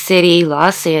York City,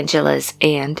 Los Angeles,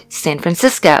 and San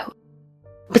Francisco.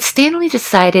 But Stanley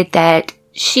decided that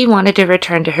she wanted to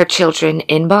return to her children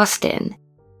in Boston.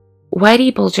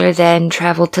 Whitey Bulger then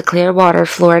traveled to Clearwater,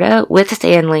 Florida with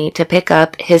Stanley to pick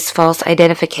up his false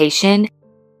identification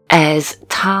as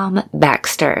Tom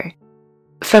Baxter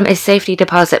from a safety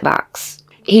deposit box.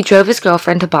 He drove his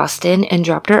girlfriend to Boston and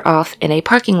dropped her off in a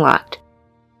parking lot.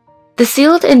 The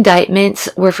sealed indictments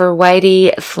were for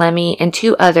Whitey, Flemmy, and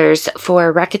 2 others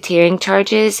for racketeering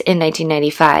charges in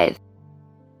 1995.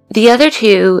 The other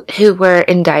 2 who were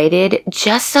indicted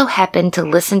just so happened to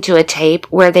listen to a tape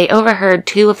where they overheard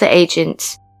 2 of the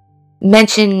agents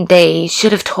mention they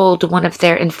should have told one of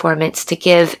their informants to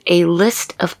give a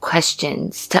list of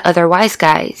questions to other wise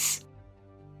guys.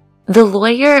 The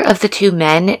lawyer of the 2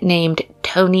 men, named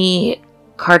Tony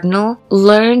Cardinal,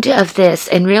 learned of this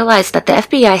and realized that the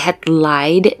FBI had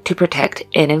lied to protect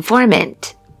an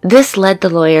informant. This led the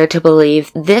lawyer to believe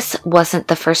this wasn't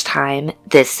the first time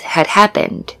this had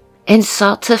happened, and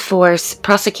sought to force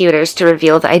prosecutors to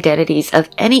reveal the identities of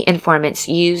any informants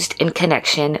used in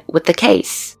connection with the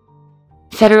case.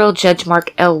 Federal Judge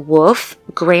Mark L. Wolf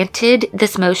granted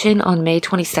this motion on May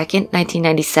 22,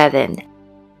 1997.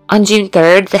 On June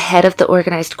 3rd, the head of the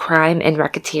Organized Crime and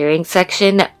Racketeering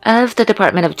section of the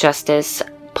Department of Justice,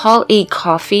 Paul E.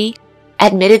 Coffey,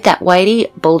 admitted that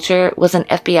Whitey Bulger was an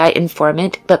FBI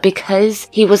informant, but because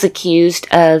he was accused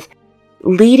of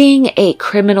leading a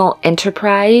criminal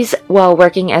enterprise while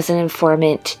working as an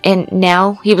informant, and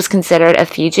now he was considered a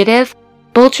fugitive,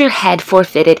 Bulger had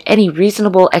forfeited any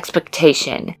reasonable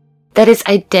expectation that his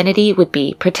identity would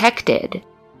be protected.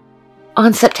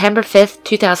 On September 5,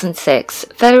 2006,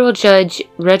 Federal Judge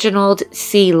Reginald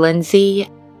C. Lindsay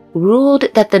ruled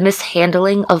that the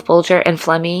mishandling of Bulger and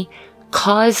Flemmy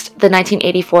caused the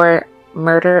 1984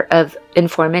 murder of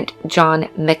informant John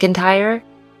McIntyre,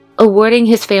 awarding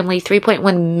his family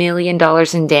 $3.1 million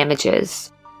in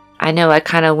damages. I know I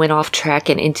kind of went off track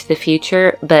and into the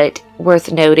future, but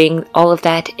worth noting all of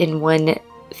that in one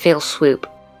fell swoop.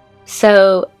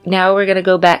 So now we're going to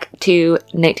go back to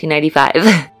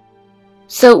 1995.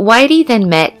 So Whitey then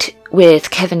met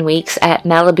with Kevin Weeks at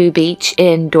Malibu Beach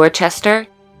in Dorchester,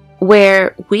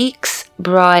 where Weeks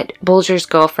brought Bulger's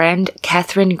girlfriend,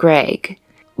 Catherine Gregg.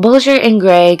 Bulger and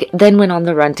Gregg then went on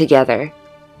the run together.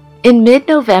 In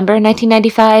mid-November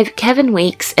 1995, Kevin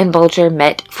Weeks and Bulger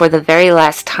met for the very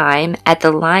last time at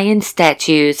the lion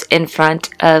statues in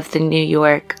front of the New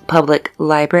York Public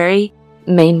Library,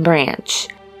 main branch.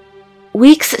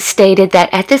 Weeks stated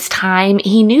that at this time,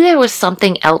 he knew there was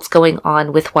something else going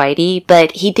on with Whitey,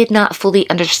 but he did not fully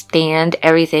understand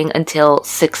everything until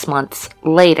 6 months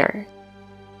later.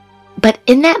 But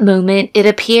in that moment, it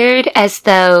appeared as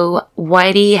though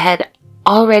Whitey had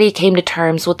already came to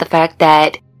terms with the fact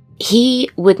that he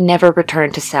would never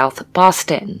return to South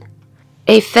Boston.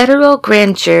 A federal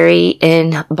grand jury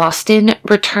in Boston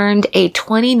returned a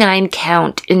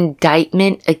 29-count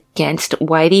indictment against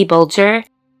Whitey Bulger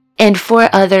and 4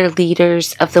 other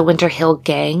leaders of the Winter Hill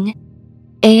Gang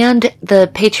and the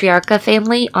Patriarca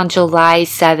family on July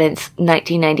 7th,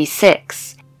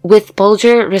 1996, with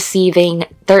Bulger receiving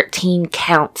 13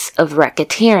 counts of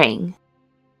racketeering.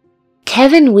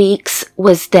 Kevin Weeks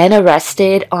was then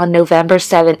arrested on November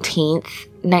 17th,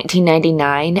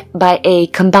 1999 by a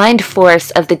combined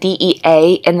force of the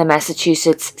DEA and the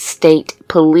Massachusetts State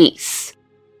Police.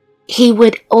 He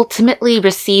would ultimately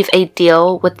receive a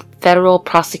deal with federal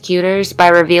prosecutors by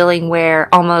revealing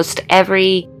where almost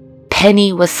every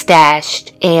penny was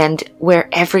stashed and where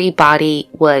every body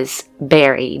was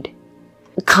buried.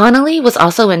 Connolly was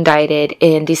also indicted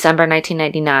in December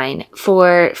 1999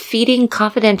 for feeding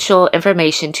confidential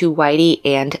information to Whitey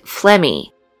and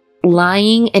Flemmy,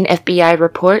 lying in FBI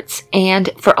reports, and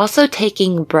for also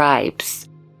taking bribes.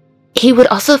 He would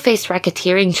also face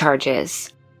racketeering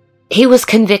charges. He was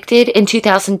convicted in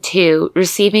 2002,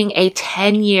 receiving a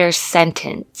 10-year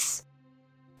sentence.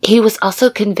 He was also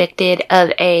convicted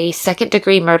of a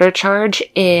second-degree murder charge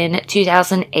in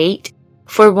 2008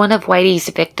 for one of Whitey's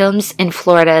victims in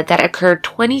Florida that occurred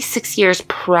 26 years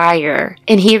prior,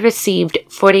 and he received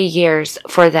 40 years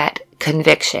for that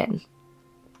conviction.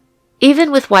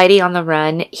 Even with Whitey on the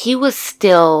run, he was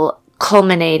still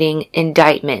culminating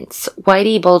indictments.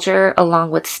 Whitey Bulger,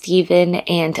 along with Stephen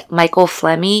and Michael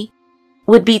Flemmy,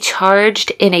 would be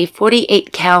charged in a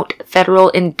 48-count federal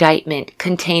indictment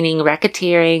containing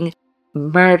racketeering,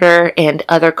 murder, and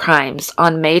other crimes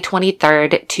on May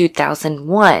 23,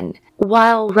 2001.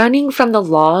 While running from the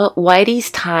law,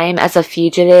 Whitey's time as a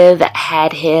fugitive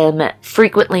had him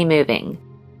frequently moving.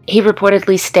 He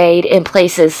reportedly stayed in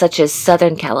places such as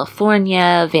Southern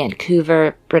California,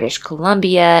 Vancouver, British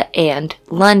Columbia, and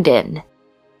London.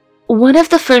 One of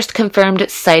the first confirmed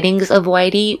sightings of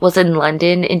Whitey was in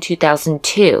London in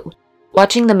 2002,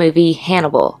 watching the movie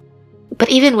Hannibal. But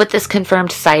even with this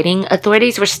confirmed sighting,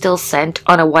 authorities were still sent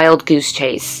on a wild goose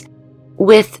chase,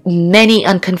 with many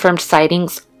unconfirmed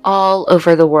sightings all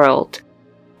over the world.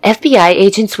 FBI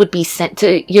agents would be sent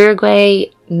to Uruguay,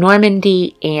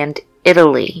 Normandy, and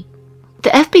Italy. The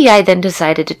FBI then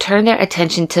decided to turn their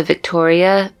attention to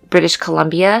Victoria, British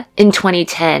Columbia in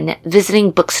 2010, visiting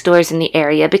bookstores in the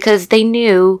area because they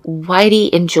knew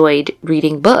Whitey enjoyed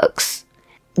reading books.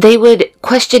 They would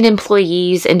question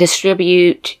employees and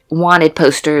distribute wanted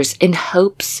posters in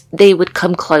hopes they would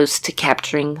come close to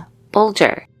capturing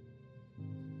Bulger.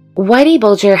 Whitey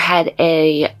Bulger had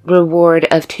a reward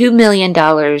of $2 million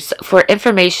for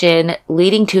information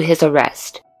leading to his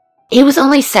arrest. He was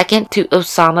only second to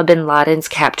Osama bin Laden's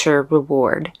capture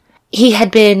reward. He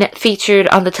had been featured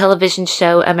on the television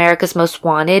show America's Most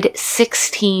Wanted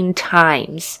 16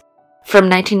 times from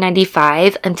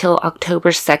 1995 until October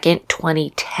 2nd,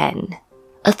 2010.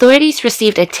 Authorities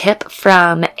received a tip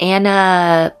from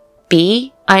Anna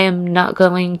B. I am not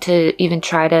going to even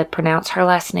try to pronounce her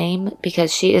last name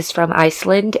because she is from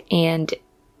Iceland, and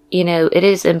it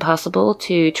is impossible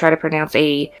to try to pronounce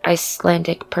a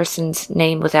Icelandic person's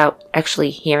name without actually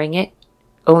hearing it,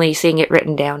 only seeing it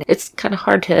written down. It's kind of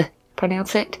hard to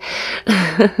pronounce it.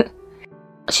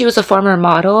 She was a former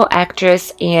model,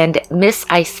 actress, and Miss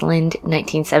Iceland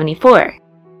 1974.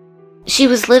 She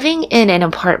was living in an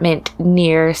apartment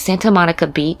near Santa Monica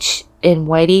Beach in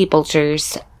Whitey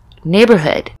Bulger's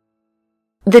neighborhood.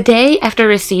 The day after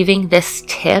receiving this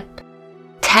tip,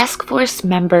 task force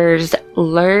members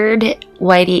lured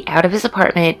Whitey out of his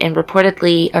apartment and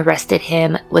reportedly arrested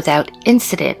him without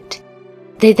incident.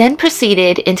 They then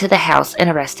proceeded into the house and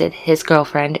arrested his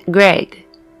girlfriend, Gregg.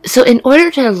 So in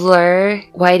order to lure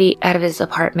Whitey out of his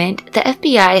apartment, the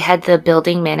FBI had the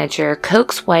building manager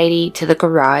coax Whitey to the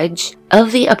garage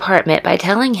of the apartment by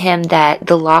telling him that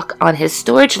the lock on his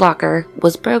storage locker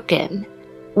was broken.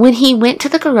 When he went to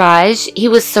the garage, he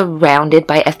was surrounded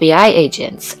by FBI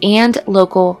agents and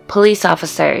local police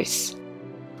officers.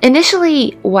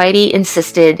 Initially, Whitey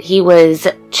insisted he was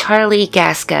Charlie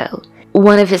Gasco,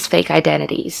 one of his fake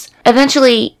identities.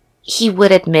 Eventually, he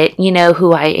would admit, "You know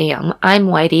who I am. I'm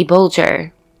Whitey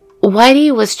Bulger."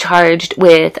 Whitey was charged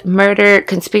with murder,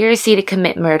 conspiracy to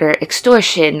commit murder,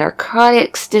 extortion,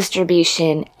 narcotics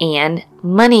distribution, and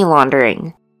money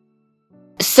laundering.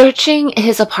 Searching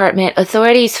his apartment,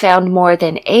 authorities found more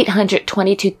than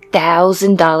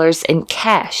 $822,000 in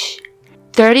cash,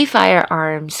 30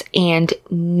 firearms, and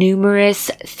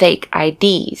numerous fake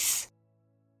IDs.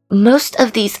 Most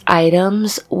of these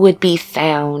items would be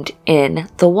found in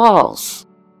the walls.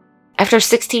 After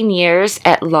 16 years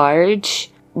at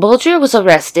large, Bulger was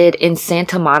arrested in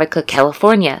Santa Monica,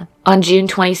 California on June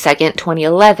 22,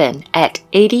 2011, at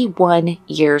 81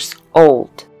 years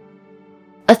old.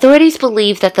 Authorities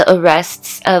believe that the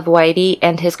arrests of Whitey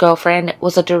and his girlfriend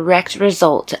was a direct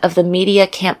result of the media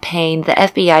campaign the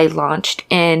FBI launched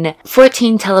in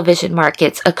 14 television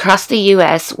markets across the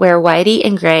U.S. where Whitey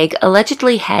and Greg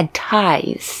allegedly had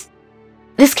ties.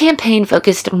 This campaign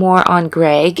focused more on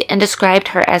Greg and described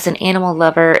her as an animal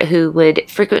lover who would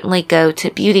frequently go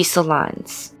to beauty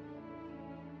salons.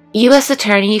 U.S.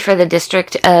 Attorney for the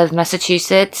District of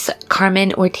Massachusetts,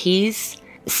 Carmen Ortiz,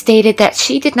 stated that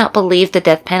she did not believe the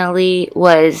death penalty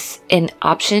was an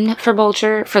option for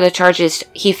Bulger for the charges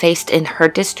he faced in her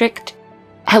district.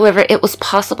 However, it was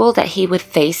possible that he would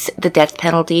face the death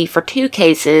penalty for 2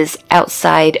 cases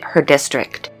outside her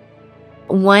district.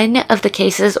 One of the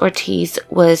cases Ortiz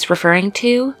was referring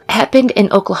to happened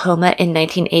in Oklahoma in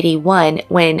 1981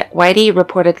 when Whitey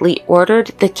reportedly ordered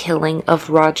the killing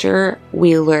of Roger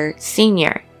Wheeler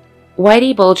Sr.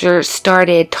 Whitey Bulger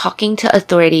started talking to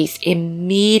authorities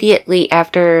immediately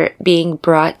after being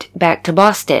brought back to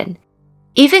Boston,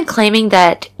 even claiming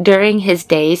that during his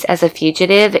days as a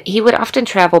fugitive, he would often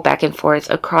travel back and forth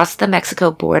across the Mexico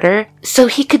border so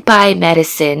he could buy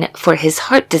medicine for his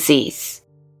heart disease.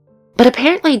 But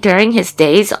apparently during his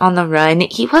days on the run,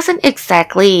 he wasn't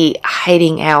exactly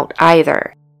hiding out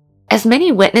either, as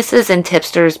many witnesses and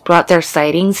tipsters brought their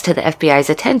sightings to the FBI's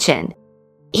attention.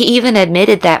 He even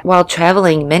admitted that while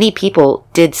traveling, many people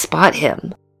did spot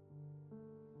him.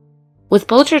 With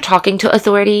Bulger talking to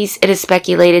authorities, it is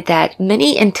speculated that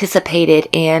many anticipated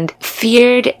and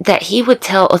feared that he would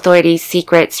tell authorities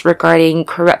secrets regarding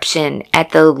corruption at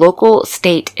the local,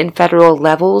 state, and federal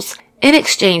levels in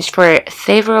exchange for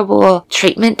favorable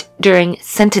treatment during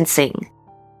sentencing.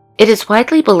 It is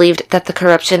widely believed that the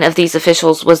corruption of these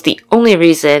officials was the only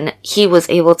reason he was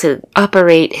able to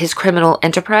operate his criminal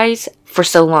enterprise for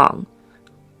so long.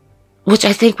 Which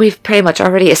I think we've pretty much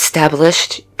already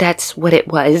established that's what it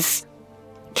was.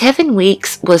 Kevin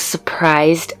Weeks was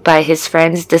surprised by his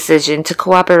friend's decision to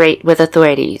cooperate with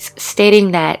authorities,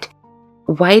 stating that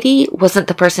Whitey wasn't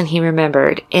the person he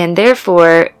remembered, and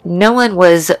therefore no one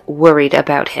was worried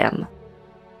about him.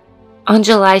 On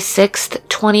July 6,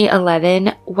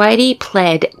 2011, Whitey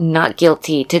pled not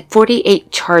guilty to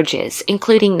 48 charges,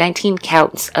 including 19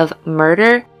 counts of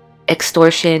murder,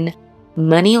 extortion,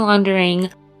 money laundering,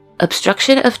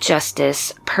 obstruction of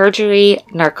justice, perjury,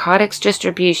 narcotics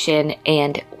distribution,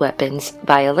 and weapons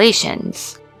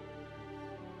violations.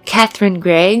 Catherine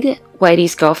Gregg,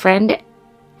 Whitey's girlfriend,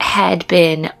 had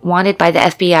been wanted by the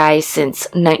FBI since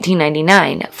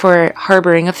 1999 for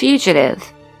harboring a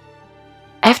fugitive.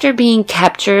 After being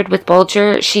captured with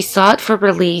Bulger, she sought for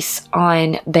release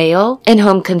on bail and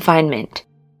home confinement,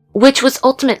 which was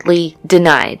ultimately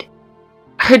denied.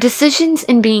 Her decisions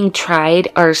in being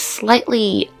tried are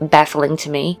slightly baffling to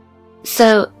me.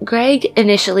 So, Greg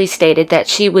initially stated that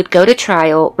she would go to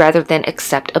trial rather than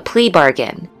accept a plea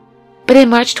bargain. But in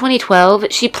March 2012,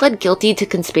 she pled guilty to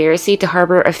conspiracy to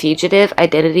harbor a fugitive,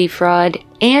 identity fraud,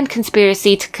 and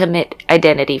conspiracy to commit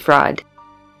identity fraud.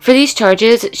 For these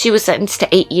charges, she was sentenced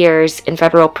to 8 years in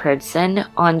federal prison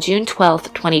on June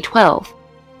 12, 2012,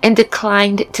 and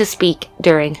declined to speak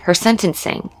during her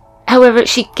sentencing. However,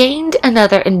 she gained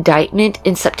another indictment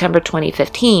in September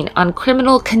 2015 on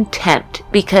criminal contempt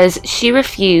because she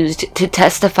refused to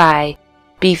testify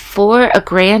before a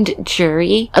grand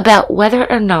jury about whether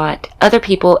or not other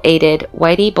people aided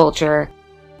Whitey Bulger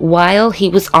while he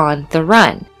was on the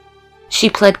run. She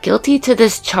pled guilty to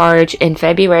this charge in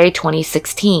February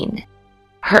 2016.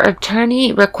 Her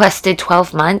attorney requested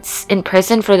 12 months in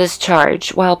prison for this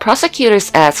charge, while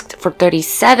prosecutors asked for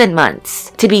 37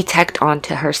 months to be tacked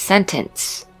onto her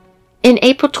sentence. In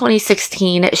April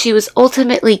 2016, she was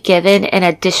ultimately given an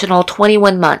additional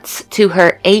 21 months to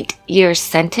her 8-year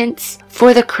sentence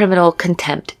for the criminal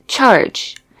contempt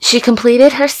charge. She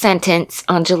completed her sentence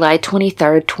on July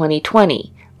 23,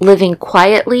 2020, living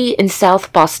quietly in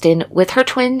South Boston with her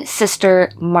twin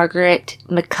sister, Margaret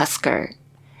McCusker.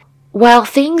 While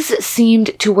things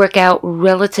seemed to work out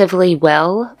relatively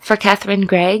well for Catherine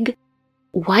Gregg,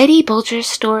 Whitey Bulger's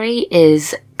story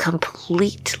is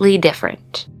completely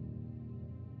different.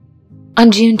 On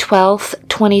June 12,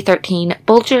 2013,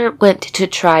 Bulger went to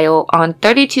trial on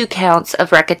 32 counts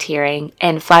of racketeering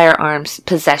and firearms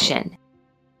possession,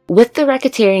 with the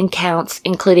racketeering counts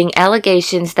including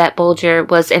allegations that Bulger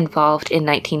was involved in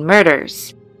 19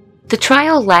 murders. The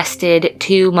trial lasted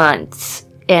 2 months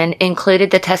and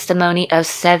included the testimony of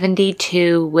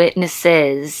 72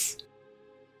 witnesses.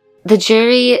 The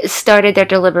jury started their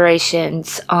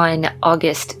deliberations on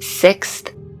August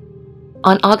 6th.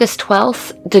 On August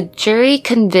 12th, the jury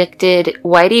convicted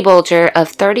Whitey Bulger of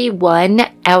 31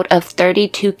 out of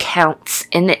 32 counts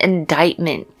in the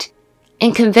indictment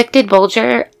and convicted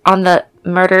Bulger on the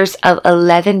murders of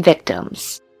 11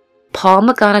 victims: Paul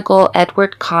McGonigal,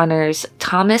 Edward Connors,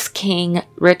 Thomas King,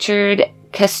 Richard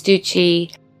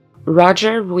Castucci,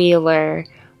 Roger Wheeler,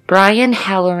 Brian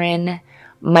Halloran,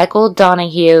 Michael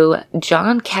Donahue,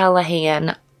 John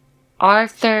Callahan,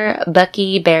 Arthur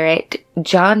Bucky Barrett,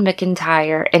 John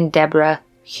McIntyre, and Deborah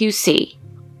Husey.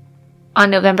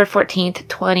 On November 14,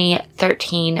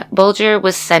 2013, Bulger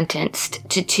was sentenced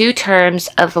to 2 terms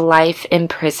of life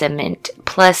imprisonment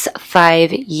plus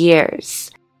 5 years.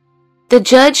 The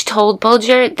judge told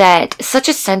Bulger that such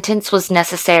a sentence was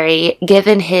necessary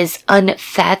given his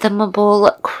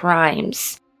unfathomable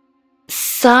crimes,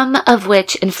 some of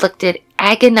which inflicted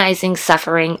agonizing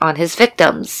suffering on his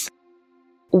victims.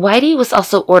 Whitey was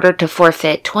also ordered to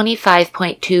forfeit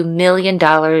 $25.2 million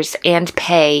and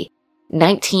pay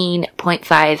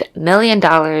 $19.5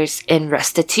 million in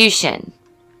restitution.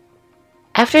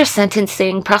 After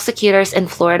sentencing, prosecutors in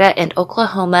Florida and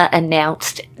Oklahoma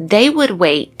announced they would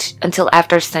wait until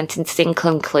after sentencing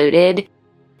concluded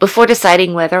before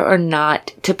deciding whether or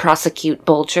not to prosecute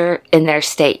Bulger in their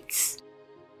states.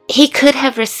 He could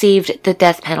have received the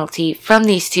death penalty from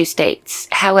these 2 states.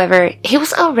 However, he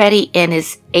was already in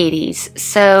his 80s,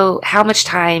 so how much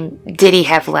time did he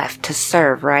have left to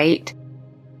serve, right?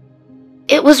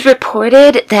 It was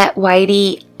reported that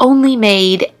Whitey only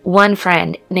made one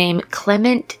friend named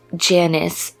Clement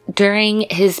Janis during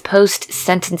his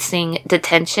post-sentencing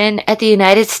detention at the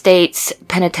United States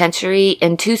Penitentiary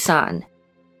in Tucson.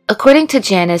 According to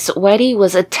Janis, Whitey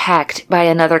was attacked by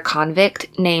another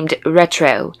convict named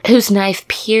Retro, whose knife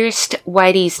pierced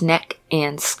Whitey's neck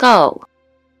and skull.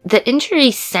 The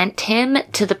injury sent him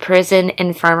to the prison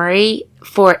infirmary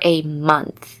for a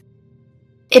month.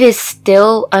 It is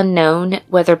still unknown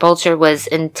whether Bulger was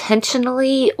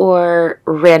intentionally or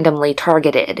randomly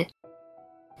targeted.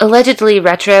 Allegedly,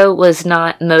 Retro was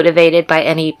not motivated by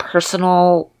any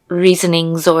personal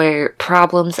reasonings or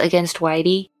problems against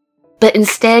Whitey, but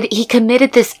instead he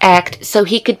committed this act so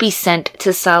he could be sent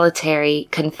to solitary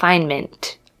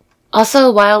confinement.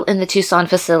 Also, while in the Tucson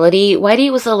facility,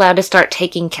 Whitey was allowed to start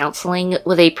taking counseling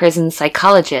with a prison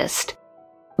psychologist.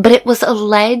 But it was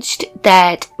alleged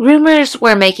that rumors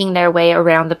were making their way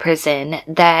around the prison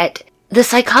that the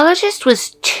psychologist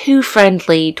was too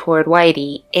friendly toward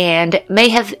Whitey and may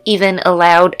have even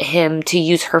allowed him to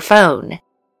use her phone.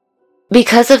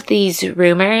 Because of these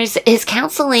rumors, his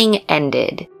counseling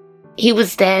ended. He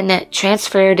was then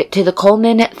transferred to the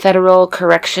Coleman Federal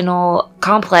Correctional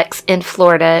Complex in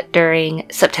Florida during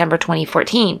September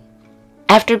 2014.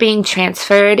 After being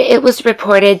transferred, it was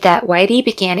reported that Whitey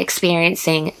began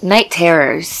experiencing night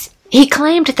terrors. He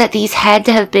claimed that these had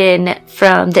to have been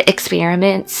from the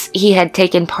experiments he had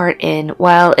taken part in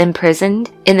while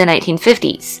imprisoned in the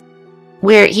 1950s,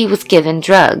 where he was given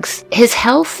drugs. His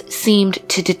health seemed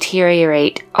to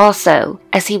deteriorate also,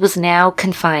 as he was now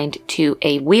confined to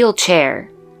a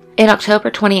wheelchair. In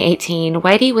October 2018,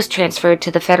 Whitey was transferred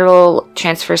to the Federal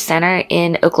Transfer Center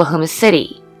in Oklahoma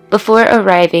City, before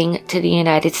arriving to the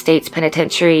United States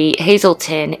Penitentiary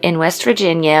Hazleton in West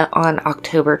Virginia on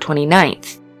October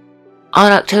 29th.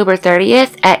 On October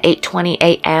 30th at 8:20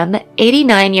 a.m.,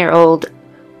 89-year-old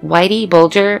Whitey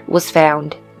Bulger was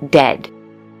found dead.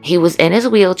 He was in his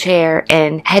wheelchair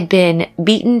and had been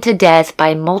beaten to death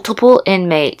by multiple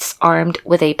inmates armed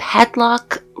with a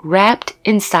padlock wrapped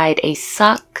inside a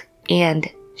sock and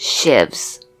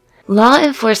shivs. Law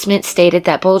enforcement stated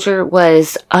that Bulger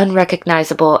was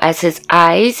unrecognizable as his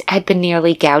eyes had been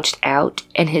nearly gouged out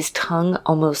and his tongue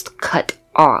almost cut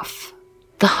off.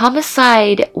 The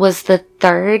homicide was the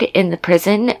third in the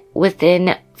prison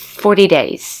within 40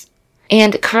 days.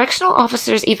 And correctional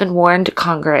officers even warned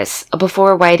Congress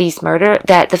before Whitey's murder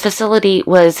that the facility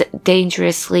was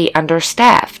dangerously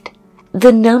understaffed.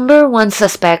 The number one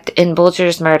suspect in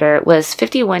Bulger's murder was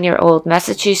 51-year-old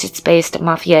Massachusetts-based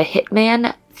mafia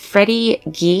hitman Freddie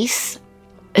Geese,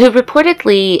 who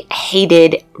reportedly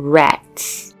hated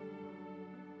rats.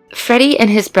 Freddie and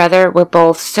his brother were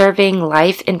both serving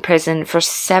life in prison for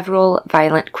several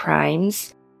violent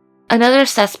crimes. Another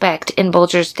suspect in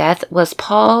Bulger's death was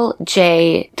Paul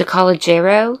J.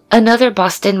 DeCollegiero, another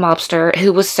Boston mobster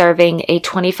who was serving a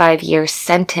 25-year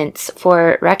sentence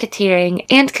for racketeering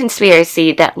and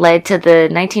conspiracy that led to the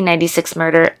 1996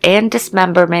 murder and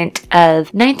dismemberment of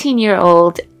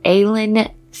 19-year-old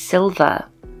Aylin Silva.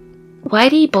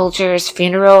 Whitey Bulger's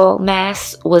funeral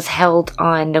mass was held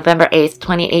on November 8,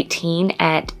 2018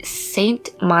 at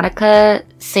St. Monica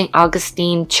St.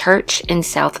 Augustine Church in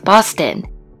South Boston.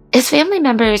 His family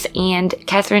members and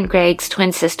Catherine Gregg's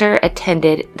twin sister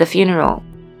attended the funeral.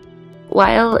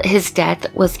 While his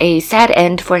death was a sad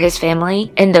end for his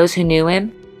family and those who knew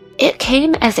him, it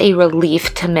came as a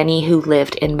relief to many who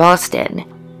lived in Boston,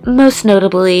 most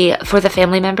notably for the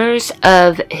family members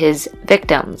of his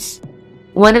victims.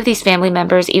 One of these family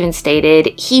members even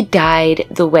stated, "He died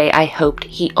the way I hoped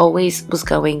he always was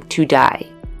going to die."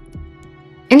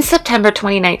 In September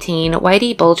 2019,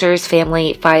 Whitey Bulger's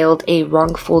family filed a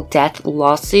wrongful death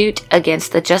lawsuit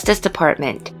against the Justice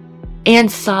Department and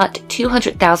sought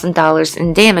 $200,000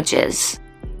 in damages.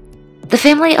 The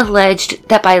family alleged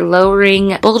that by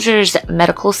lowering Bulger's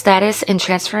medical status and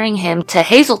transferring him to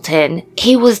Hazleton,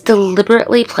 he was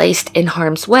deliberately placed in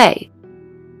harm's way.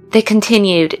 They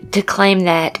continued to claim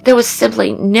that there was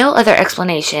simply no other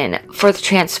explanation for the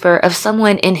transfer of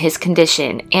someone in his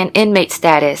condition and inmate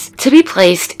status to be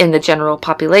placed in the general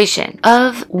population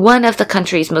of one of the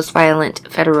country's most violent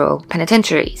federal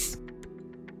penitentiaries.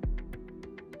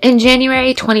 In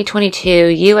January 2022,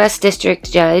 U.S. District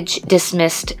Judge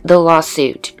dismissed the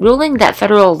lawsuit, ruling that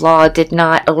federal law did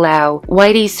not allow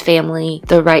Whitey's family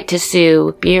the right to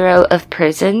sue Bureau of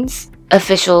Prisons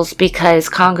officials because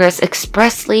Congress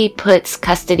expressly puts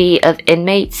custody of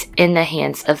inmates in the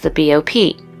hands of the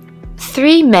BOP.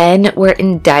 3 men were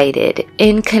indicted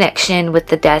in connection with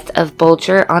the death of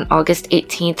Bulger on August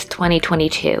 18,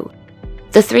 2022.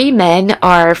 The 3 men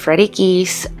are Freddie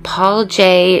Geese, Paul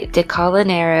J.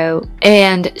 DeCollegiero,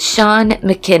 and Sean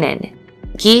McKinnon.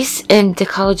 Geese and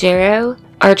DeCollegiero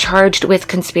are charged with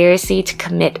conspiracy to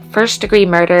commit first-degree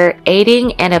murder,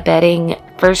 aiding and abetting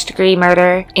first-degree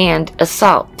murder, and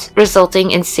assault,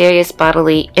 resulting in serious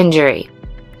bodily injury.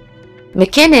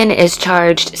 McKinnon is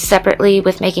charged separately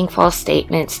with making false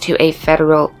statements to a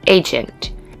federal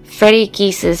agent. Freddie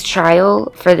Geese's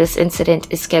trial for this incident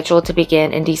is scheduled to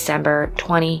begin in December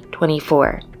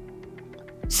 2024.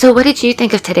 So what did you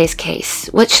think of today's case?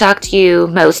 What shocked you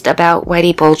most about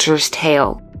Whitey Bulger's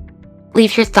tale?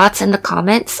 Leave your thoughts in the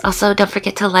comments. Also, don't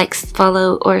forget to like,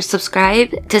 follow, or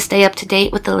subscribe to stay up to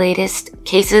date with the latest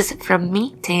cases from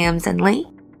me, Tams and Lee.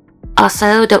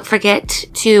 Also, don't forget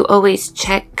to always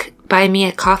check Buy Me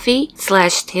a Coffee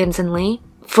 /Tams and Lee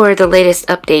for the latest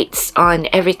updates on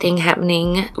everything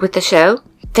happening with the show.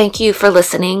 Thank you for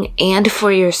listening and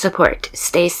for your support.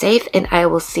 Stay safe, and I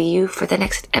will see you for the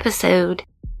next episode.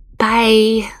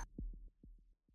 Bye!